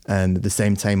 And at the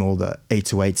same time, all the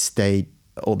 808 State,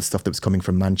 all the stuff that was coming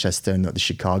from Manchester and the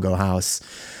Chicago house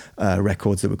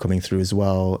records that were coming through as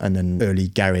well. And then early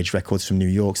garage records from New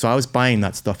York. So I was buying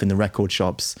that stuff in the record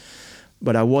shops.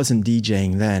 But I wasn't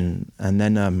DJing then. And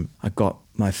then I got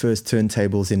my first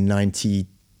turntables in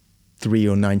 93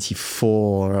 or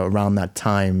 94, around that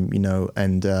time, you know,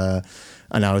 and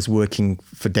I was working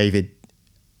for David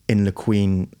in Le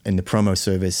Queen in the promo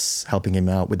service, helping him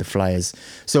out with the flyers.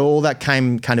 So all that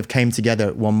kind of came together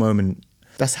at one moment.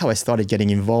 That's how I started getting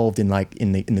involved in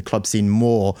the club scene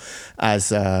more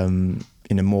as in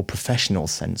a more professional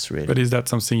sense, really. But is that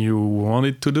something you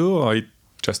wanted to do, or it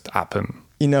just happened?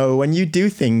 You know, when you do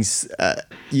things,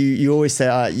 you always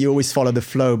say you always follow the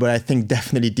flow. But I think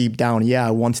definitely deep down, yeah,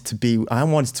 I wanted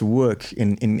to work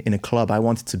in a club. I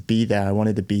wanted to be there. I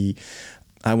wanted to be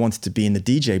in the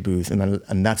DJ booth,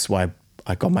 and that's why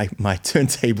I got my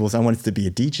turntables. I wanted to be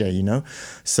a DJ, you know.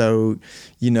 So,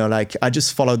 you know, like I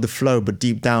just followed the flow. But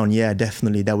deep down, yeah,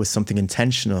 definitely there was something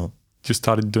intentional. You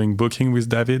started doing booking with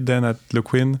David then at Le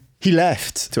Queen? He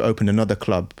left to open another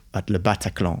club at Le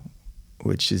Bataclan,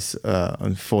 which is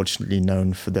unfortunately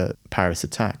known for the Paris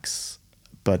attacks.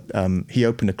 But he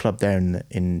opened a club there in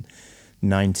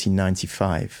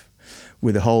 1995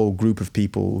 with a whole group of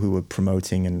people who were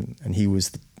promoting, and he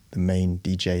was the main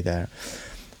DJ there.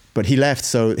 But he left,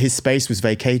 so his space was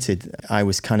vacated. I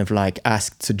was kind of like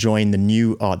asked to join the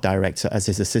new art director as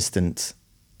his assistant,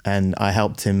 and I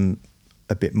helped him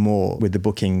a bit more with the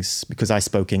bookings because I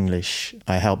spoke English.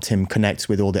 I helped him connect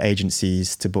with all the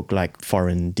agencies to book like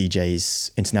foreign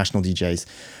DJs, international DJs.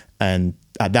 And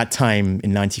at that time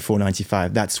in 94,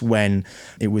 95, that's when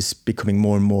it was becoming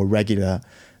more and more regular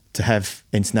to have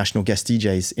international guest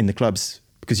DJs in the clubs,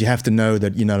 because you have to know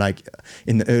that, like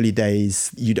in the early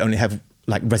days, you'd only have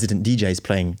like resident DJs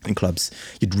playing in clubs.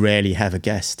 You'd rarely have a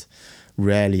guest,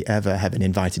 rarely ever have an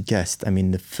invited guest. I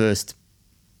mean, the first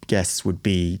guests would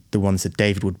be the ones that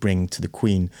David would bring to the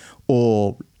Queen,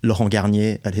 or Laurent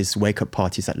Garnier at his wake-up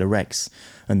parties at Le Rex.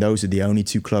 And those are the only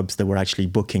two clubs that were actually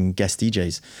booking guest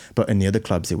DJs. But in the other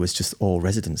clubs, it was just all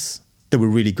residents. They were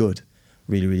really good,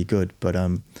 really, really good. But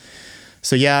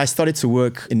so yeah, I started to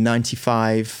work in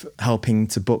 95, helping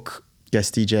to book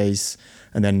guest DJs,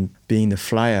 and then being the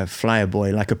flyer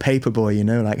boy, like a paper boy,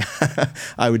 like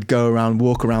I would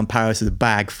walk around Paris with a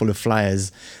bag full of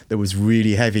flyers that was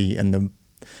really heavy. And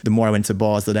the more I went to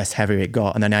bars, the less heavy it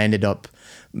got. And then I ended up,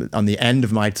 on the end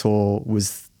of my tour,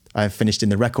 I finished in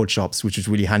the record shops, which was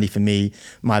really handy for me.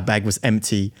 My bag was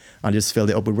empty. I just filled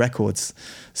it up with records.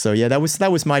 So yeah, that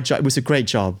was my job. It was a great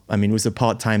job. I mean, it was a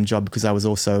part-time job because I was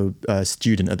also a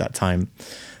student at that time.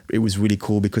 It was really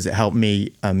cool because it helped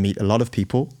me meet a lot of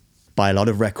people, buy a lot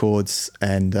of records,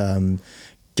 and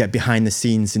get behind the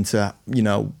scenes into,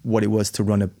 what it was to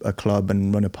run a club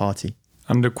and run a party.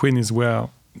 And the Queen is where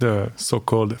the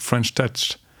so-called French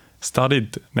touch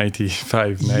started,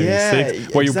 95, 96.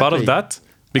 Yeah, were you part of exactly. that?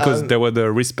 Because there were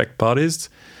the respect parties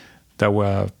that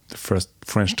were the first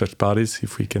French touch parties,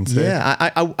 if we can say. Yeah,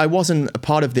 I wasn't a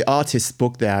part of the artist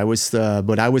book there.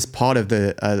 But I was part of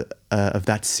the of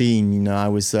that scene.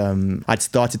 I'd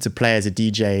started to play as a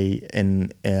DJ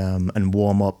and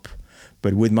warm up,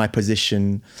 but with my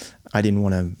position, I didn't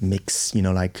want to mix.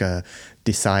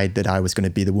 Decide that I was going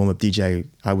to be the warm up DJ.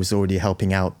 I was already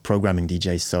helping out programming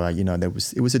DJs, so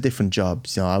it was a different job.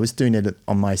 So I was doing it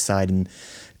on my side and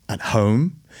at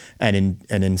home and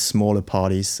in smaller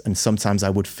parties, and sometimes I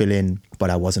would fill in, but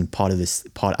I wasn't part of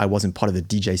I wasn't part of the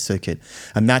DJ circuit.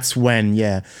 And that's when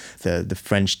the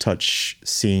French touch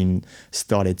scene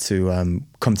started to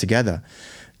come together.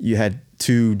 You had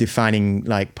two defining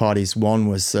parties. One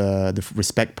was the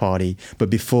Respect Party, but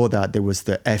before that there was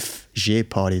the FG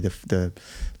Party, the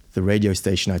radio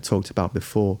station I talked about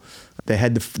before. They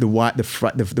had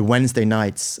the Wednesday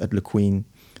nights at Le Queen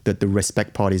that the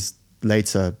Respect Parties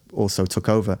later also took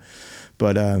over.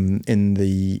 But in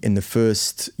the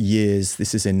first years,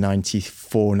 this is in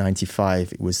 94,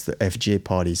 95, it was the FG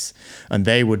parties, and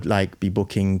they would be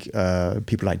booking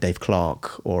people like Dave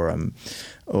Clark or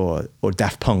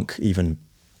Daft Punk even.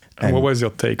 And what was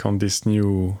your take on this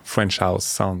new French house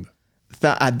sound?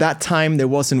 At that time, there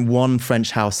wasn't one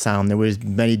French house sound. There was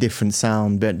many different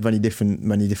sound, but many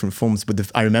different forms.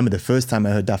 But I remember the first time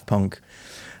I heard Daft Punk,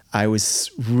 I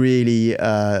was really,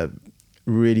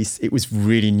 it was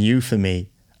really new for me.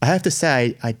 I have to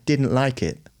say, I didn't like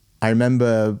it. I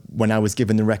remember when I was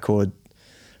given the record,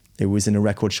 it was in a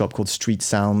record shop called Street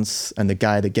Sounds, and the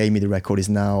guy that gave me the record is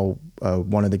now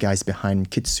one of the guys behind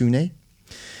Kitsune,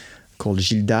 called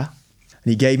Gilda. And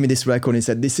he gave me this record and he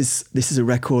said, this is a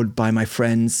record by my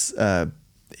friends.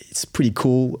 It's pretty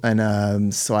cool.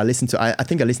 And so I listened to it. I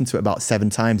think I listened to it about 7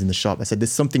 times in the shop. I said,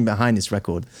 there's something behind this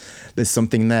record. There's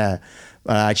something there.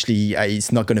 Actually,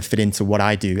 it's not going to fit into what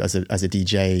I do as a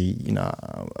DJ.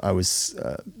 I was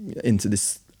into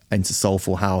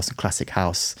soulful house and classic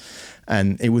house,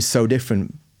 and it was so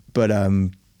different. But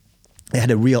it had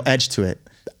a real edge to it,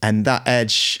 and that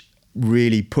edge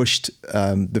really pushed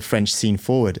the French scene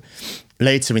forward.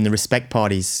 Later in the Respect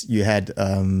parties, you had,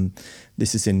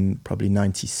 this is in probably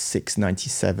 96,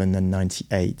 97 and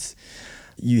 98,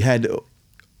 you had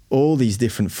all these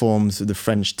different forms of the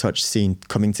French touch scene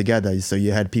coming together. So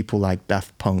you had people like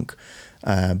Daft Punk,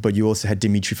 but you also had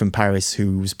Dimitri from Paris,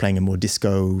 who was playing a more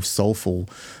disco, soulful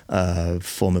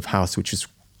form of house, which was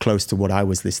close to what I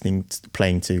was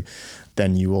playing to.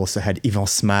 Then you also had Yvan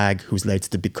Smag, who's later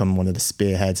to become one of the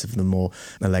spearheads of the more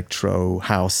electro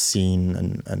house scene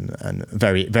and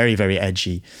very, very, very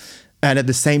edgy. And at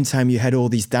the same time, you had all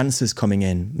these dancers coming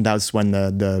in. That was when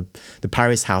the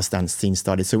Paris house dance scene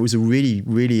started. So it was a really,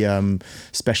 really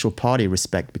special party,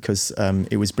 Respect, because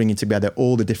it was bringing together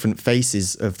all the different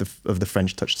faces of the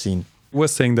French touch scene. You were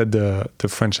saying that the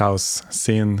French house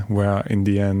scene were in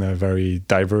the end very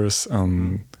diverse.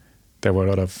 There were a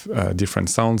lot of different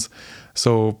sounds.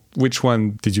 So which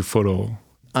one did you follow?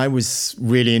 I was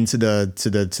really into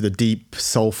the deep,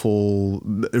 soulful,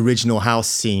 original house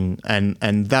scene, and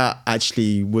that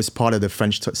actually was part of the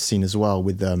French scene as well,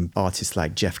 with artists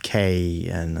like Jeff Kay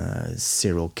and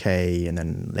Cyril Kay, and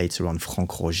then later on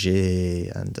Franck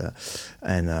Roger and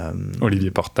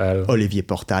Olivier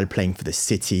Portal playing for the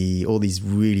City. All these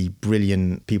really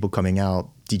brilliant people coming out,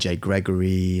 DJ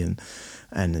Gregory and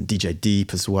DJ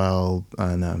Deep as well,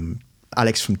 and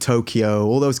Alex from Tokyo.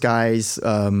 All those guys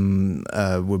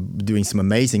were doing some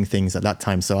amazing things at that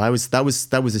time. So that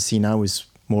was a scene I was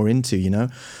more into.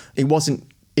 It wasn't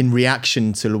in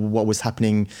reaction to what was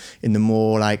happening in the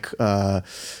more like the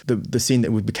scene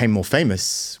that became more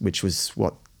famous, which was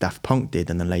what Daft Punk did,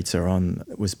 and then later on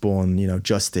was born,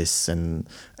 Justice and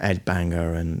Ed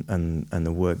Banger and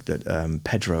the work that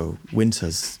Pedro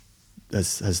Winters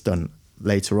has done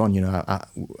later on,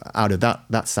 out of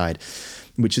that side,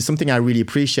 which is something I really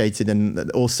appreciated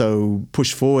and also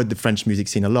pushed forward the French music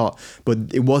scene a lot. But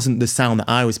it wasn't the sound that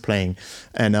I was playing,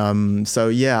 and so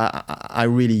yeah, I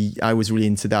was really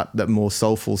into that more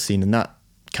soulful scene, and that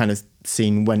kind of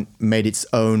scene made its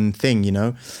own thing.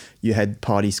 You had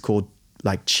parties called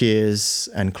like Cheers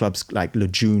and clubs like Le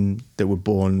June that were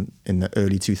born in the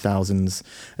early 2000s,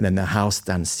 and then the house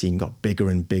dance scene got bigger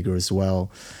and bigger as well.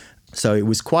 So it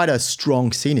was quite a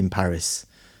strong scene in Paris,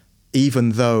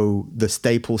 even though the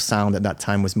staple sound at that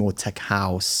time was more tech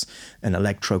house and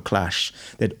electro clash.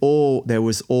 There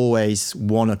was always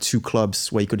one or two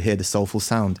clubs where you could hear the soulful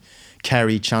sound.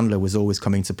 Kerry Chandler was always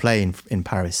coming to play in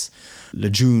Paris. Le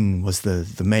June was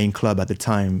the main club at the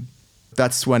time.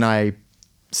 That's when I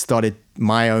started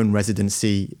my own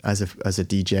residency as a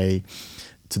DJ,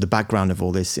 to the background of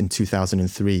all this in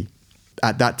 2003.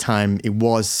 At that time, it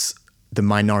was the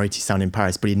minority sound in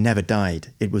Paris, but it never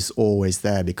died. It was always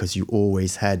there because you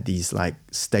always had these like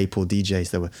staple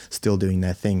DJs that were still doing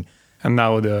their thing. And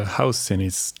now the house scene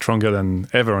is stronger than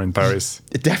ever in Paris.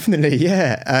 Definitely,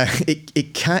 yeah.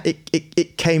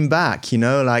 It came back,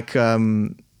 like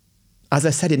as I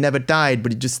said, it never died,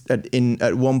 but it just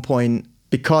at one point,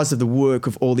 because of the work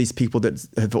of all these people that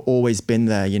have always been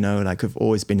there, like have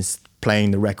always been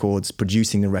playing the records,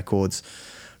 producing the records.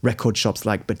 Record shops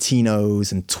like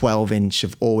Bettino's and 12-inch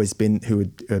have always been,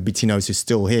 Bettino's who's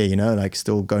still here, like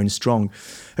still going strong,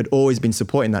 had always been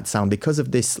supporting that sound because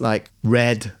of this like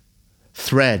red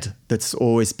thread that's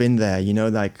always been there,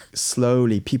 like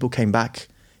slowly people came back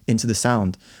into the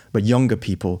sound, but younger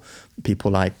people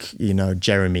like,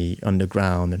 Jeremy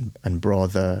Underground and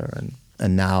Brother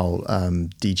and now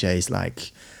DJs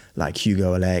like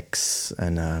Hugo Alex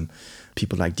and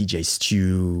people like DJ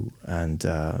Stu and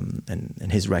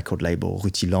his record label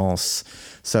Rutilance.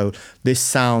 So this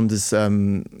sound is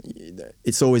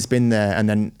it's always been there,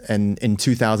 and in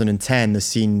 2010 the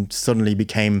scene suddenly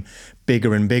became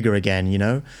bigger and bigger again,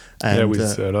 And,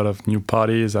 with a lot of new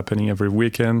parties happening every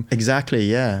weekend. Exactly,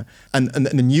 yeah. And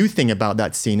the new thing about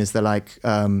that scene is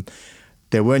that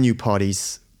there were new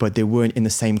parties, but they weren't in the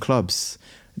same clubs.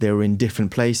 They were in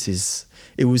different places.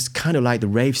 It was kind of like the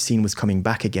rave scene was coming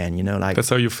back again, That's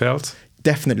how you felt?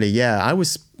 Definitely, yeah. I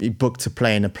was booked to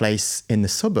play in a place in the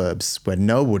suburbs where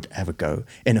no one would ever go,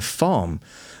 in a farm.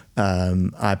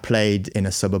 I played in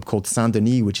a suburb called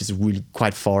Saint-Denis, which is really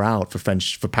quite far out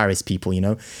for Paris people,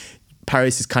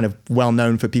 Paris is kind of well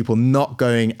known for people not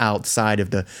going outside of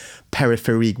the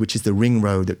périphérique, which is the ring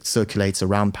road that circulates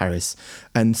around Paris.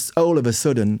 And all of a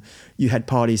sudden, you had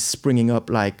parties springing up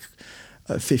like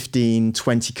 15,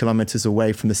 20 kilometers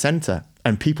away from the center,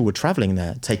 and people were traveling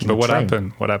there, taking the train.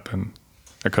 But what happened,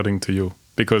 according to you?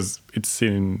 Because it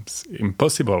seems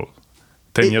impossible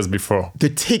 10 years before.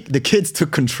 The kids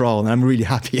took control, and I'm really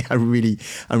happy. I'm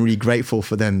really grateful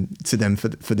for them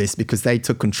for this, because they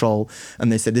took control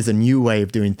and they said there's a new way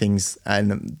of doing things.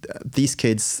 And these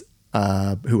kids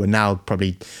who are now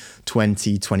probably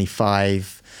 20,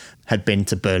 25, had been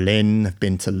to Berlin, have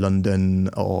been to London,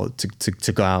 or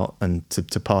to go out and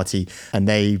to party, and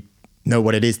they know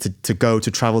what it is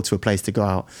to travel to a place to go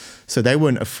out. So they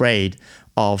weren't afraid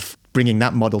of bringing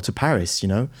that model to Paris,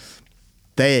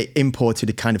 They imported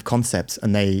a kind of concept,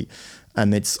 and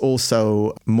it's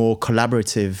also more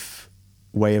collaborative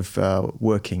way of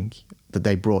working that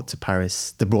they brought to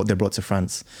Paris. They brought to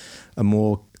France a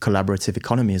more collaborative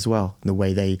economy as well. The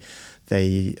way they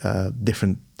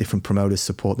different promoters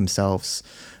support themselves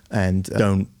and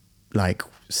don't like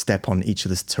step on each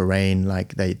other's terrain.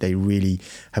 Like they really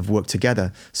have worked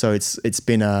together. So it's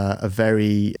been a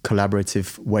very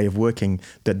collaborative way of working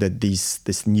that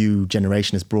this new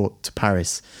generation has brought to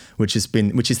Paris, which is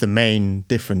the main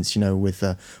difference, with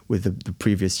the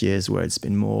previous years where it's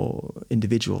been more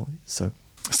individual.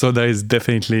 So there is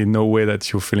definitely no way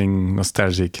that you're feeling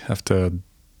nostalgic after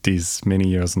these many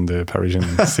years on the Parisian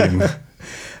scene.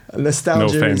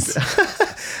 Nostalgia No is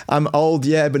I'm old,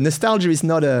 yeah, but nostalgia is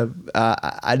not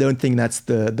I don't think that's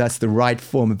the right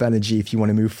form of energy if you want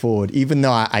to move forward. Even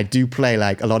though I do play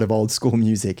like a lot of old school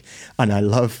music and I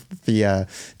love the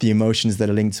emotions that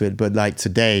are linked to it. But like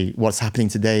today, what's happening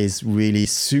today is really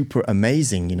super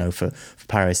amazing, you know, for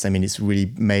Paris. I mean, it's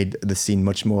really made the scene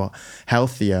much more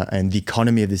healthier, and the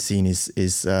economy of the scene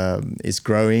is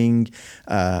growing.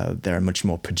 There are much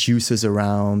more producers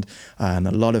around, and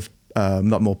a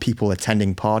lot more people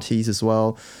attending parties as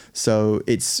well. So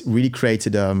it's really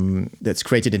created that's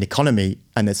created an economy,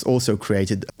 and it's also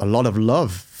created a lot of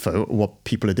love for what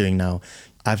people are doing now.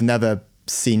 I've never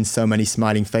seen so many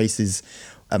smiling faces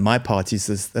at my parties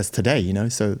as today, you know.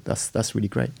 So that's really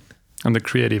great. And the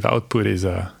creative output is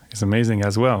amazing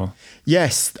as well.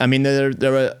 Yes, I mean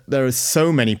there are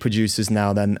so many producers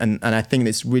now, and I think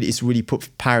it's really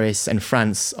put Paris and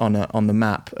France on the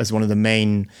map as one of the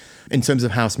main, in terms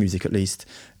of house music at least,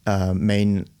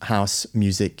 main house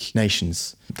music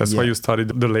nations. That's why you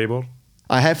started the label?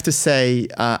 I have to say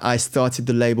I started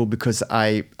the label because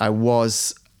I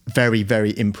was very,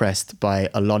 very impressed by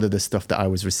a lot of the stuff that I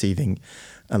was receiving,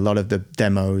 a lot of the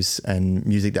demos and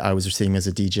music that I was receiving as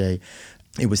a DJ.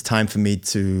 It was time for me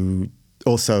to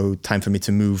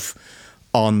move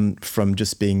on from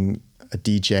just being a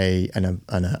DJ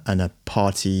and a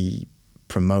party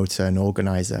promoter and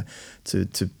organizer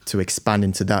to expand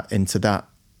into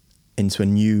a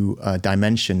new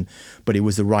dimension. But it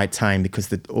was the right time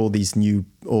because all these new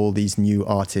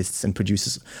artists and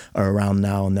producers are around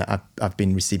now, and I've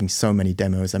been receiving so many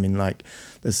demos. I mean, like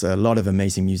there's a lot of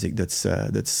amazing music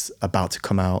that's about to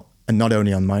come out, and not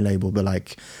only on my label, but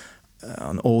like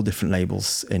on all different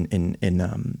labels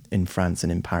in France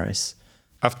and in Paris.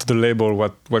 After the label,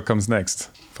 what comes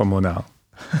next for Mona?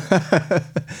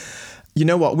 You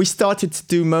know what? We started to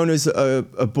do Mona's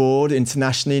abroad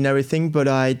internationally and everything, but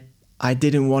I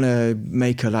didn't want to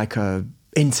make a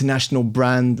international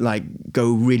brand, like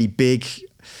go really big.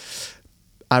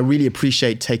 I really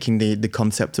appreciate taking the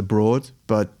concept abroad,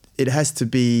 but it has to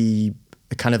be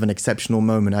a kind of an exceptional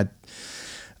moment.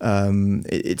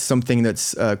 It's something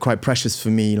that's quite precious for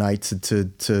me, like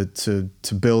to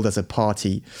build as a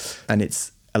party, and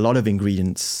it's a lot of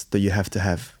ingredients that you have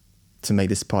to make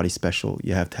this party special.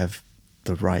 You have to have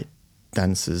the right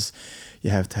dancers, you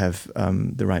have to have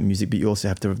the right music, but you also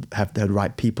have to have the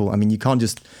right people. I mean, you can't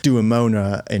just do a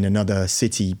Mona in another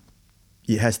city.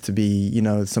 It has to be, you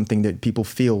know, something that people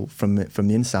feel from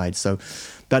the inside. So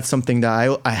that's something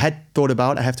that I had thought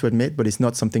about, I have to admit, but it's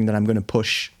not something that I'm going to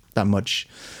push that much.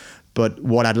 But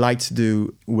what I'd like to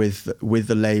do with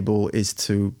the label is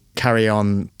to carry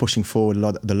on pushing forward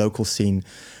the local scene,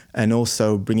 and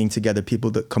also bringing together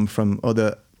people that come from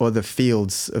other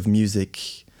fields of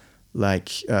music.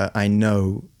 Like I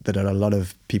know that there are a lot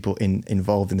of people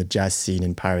involved in the jazz scene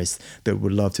in Paris that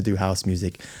would love to do house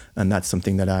music, and that's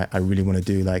something that I really want to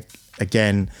do. Like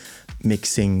again,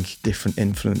 mixing different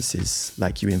influences,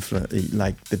 like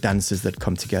the dancers that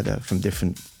come together from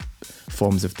different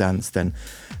forms of dance. Then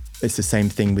it's the same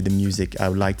thing with the music. I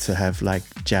would like to have like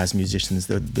jazz musicians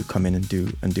that come in and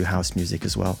do house music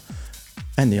as well,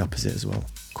 and the opposite as well.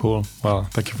 Cool. Well,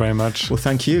 thank you very much. Well,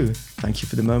 thank you. Thank you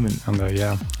for the moment. And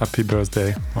happy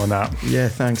birthday, Mona. Yeah,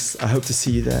 thanks. I hope to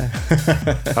see you there.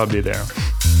 I'll be there.